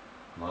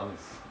cool.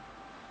 Nice.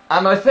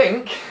 And I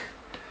think,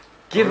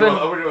 given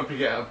I wouldn't want to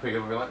pick it up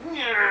and be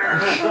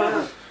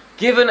like,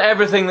 given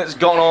everything that's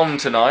gone on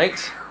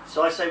tonight,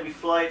 So I say we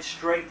fly it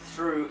straight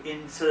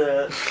into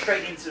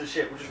the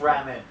ship. We'll just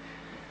ram in.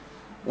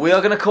 we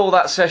are going to call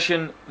that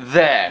session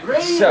there.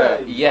 Really?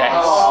 So yes.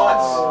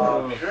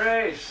 Oh,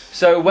 great.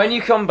 So when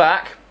you come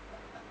back,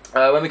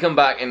 when we come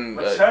back in.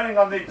 We're turning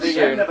on the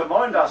end, never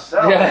mind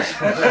ourselves.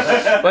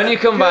 Yes. When you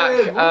come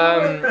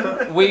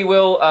back, we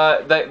will.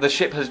 The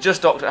ship has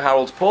just docked at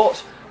Harold's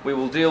Port. We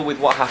will deal with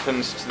what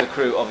happens to the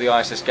crew of the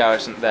ISS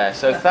Garrison there.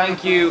 So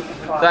thank you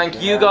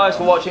guys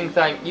for watching.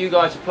 Thank you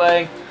guys for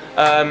playing.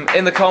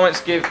 In the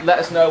comments, let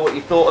us know what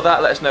you thought of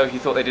that. Let us know if you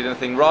thought they did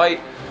anything right,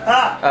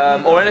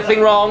 or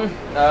anything wrong,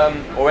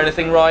 or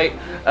anything right.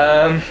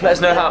 Let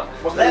us know how.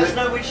 Let us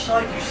know which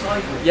side you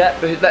side with. Yeah,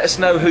 but let us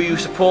know who you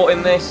support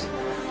in this.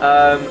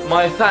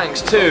 My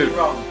thanks to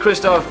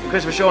Christophe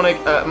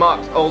Shaunig,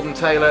 Marc, Alden,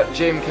 Taylor,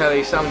 Jim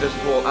Kelly, Sam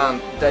Dusaport,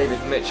 and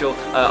David Mitchell.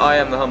 I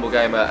am the Humble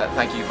Gamer.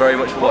 Thank you very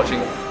much for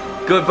watching.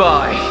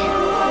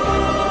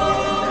 Goodbye.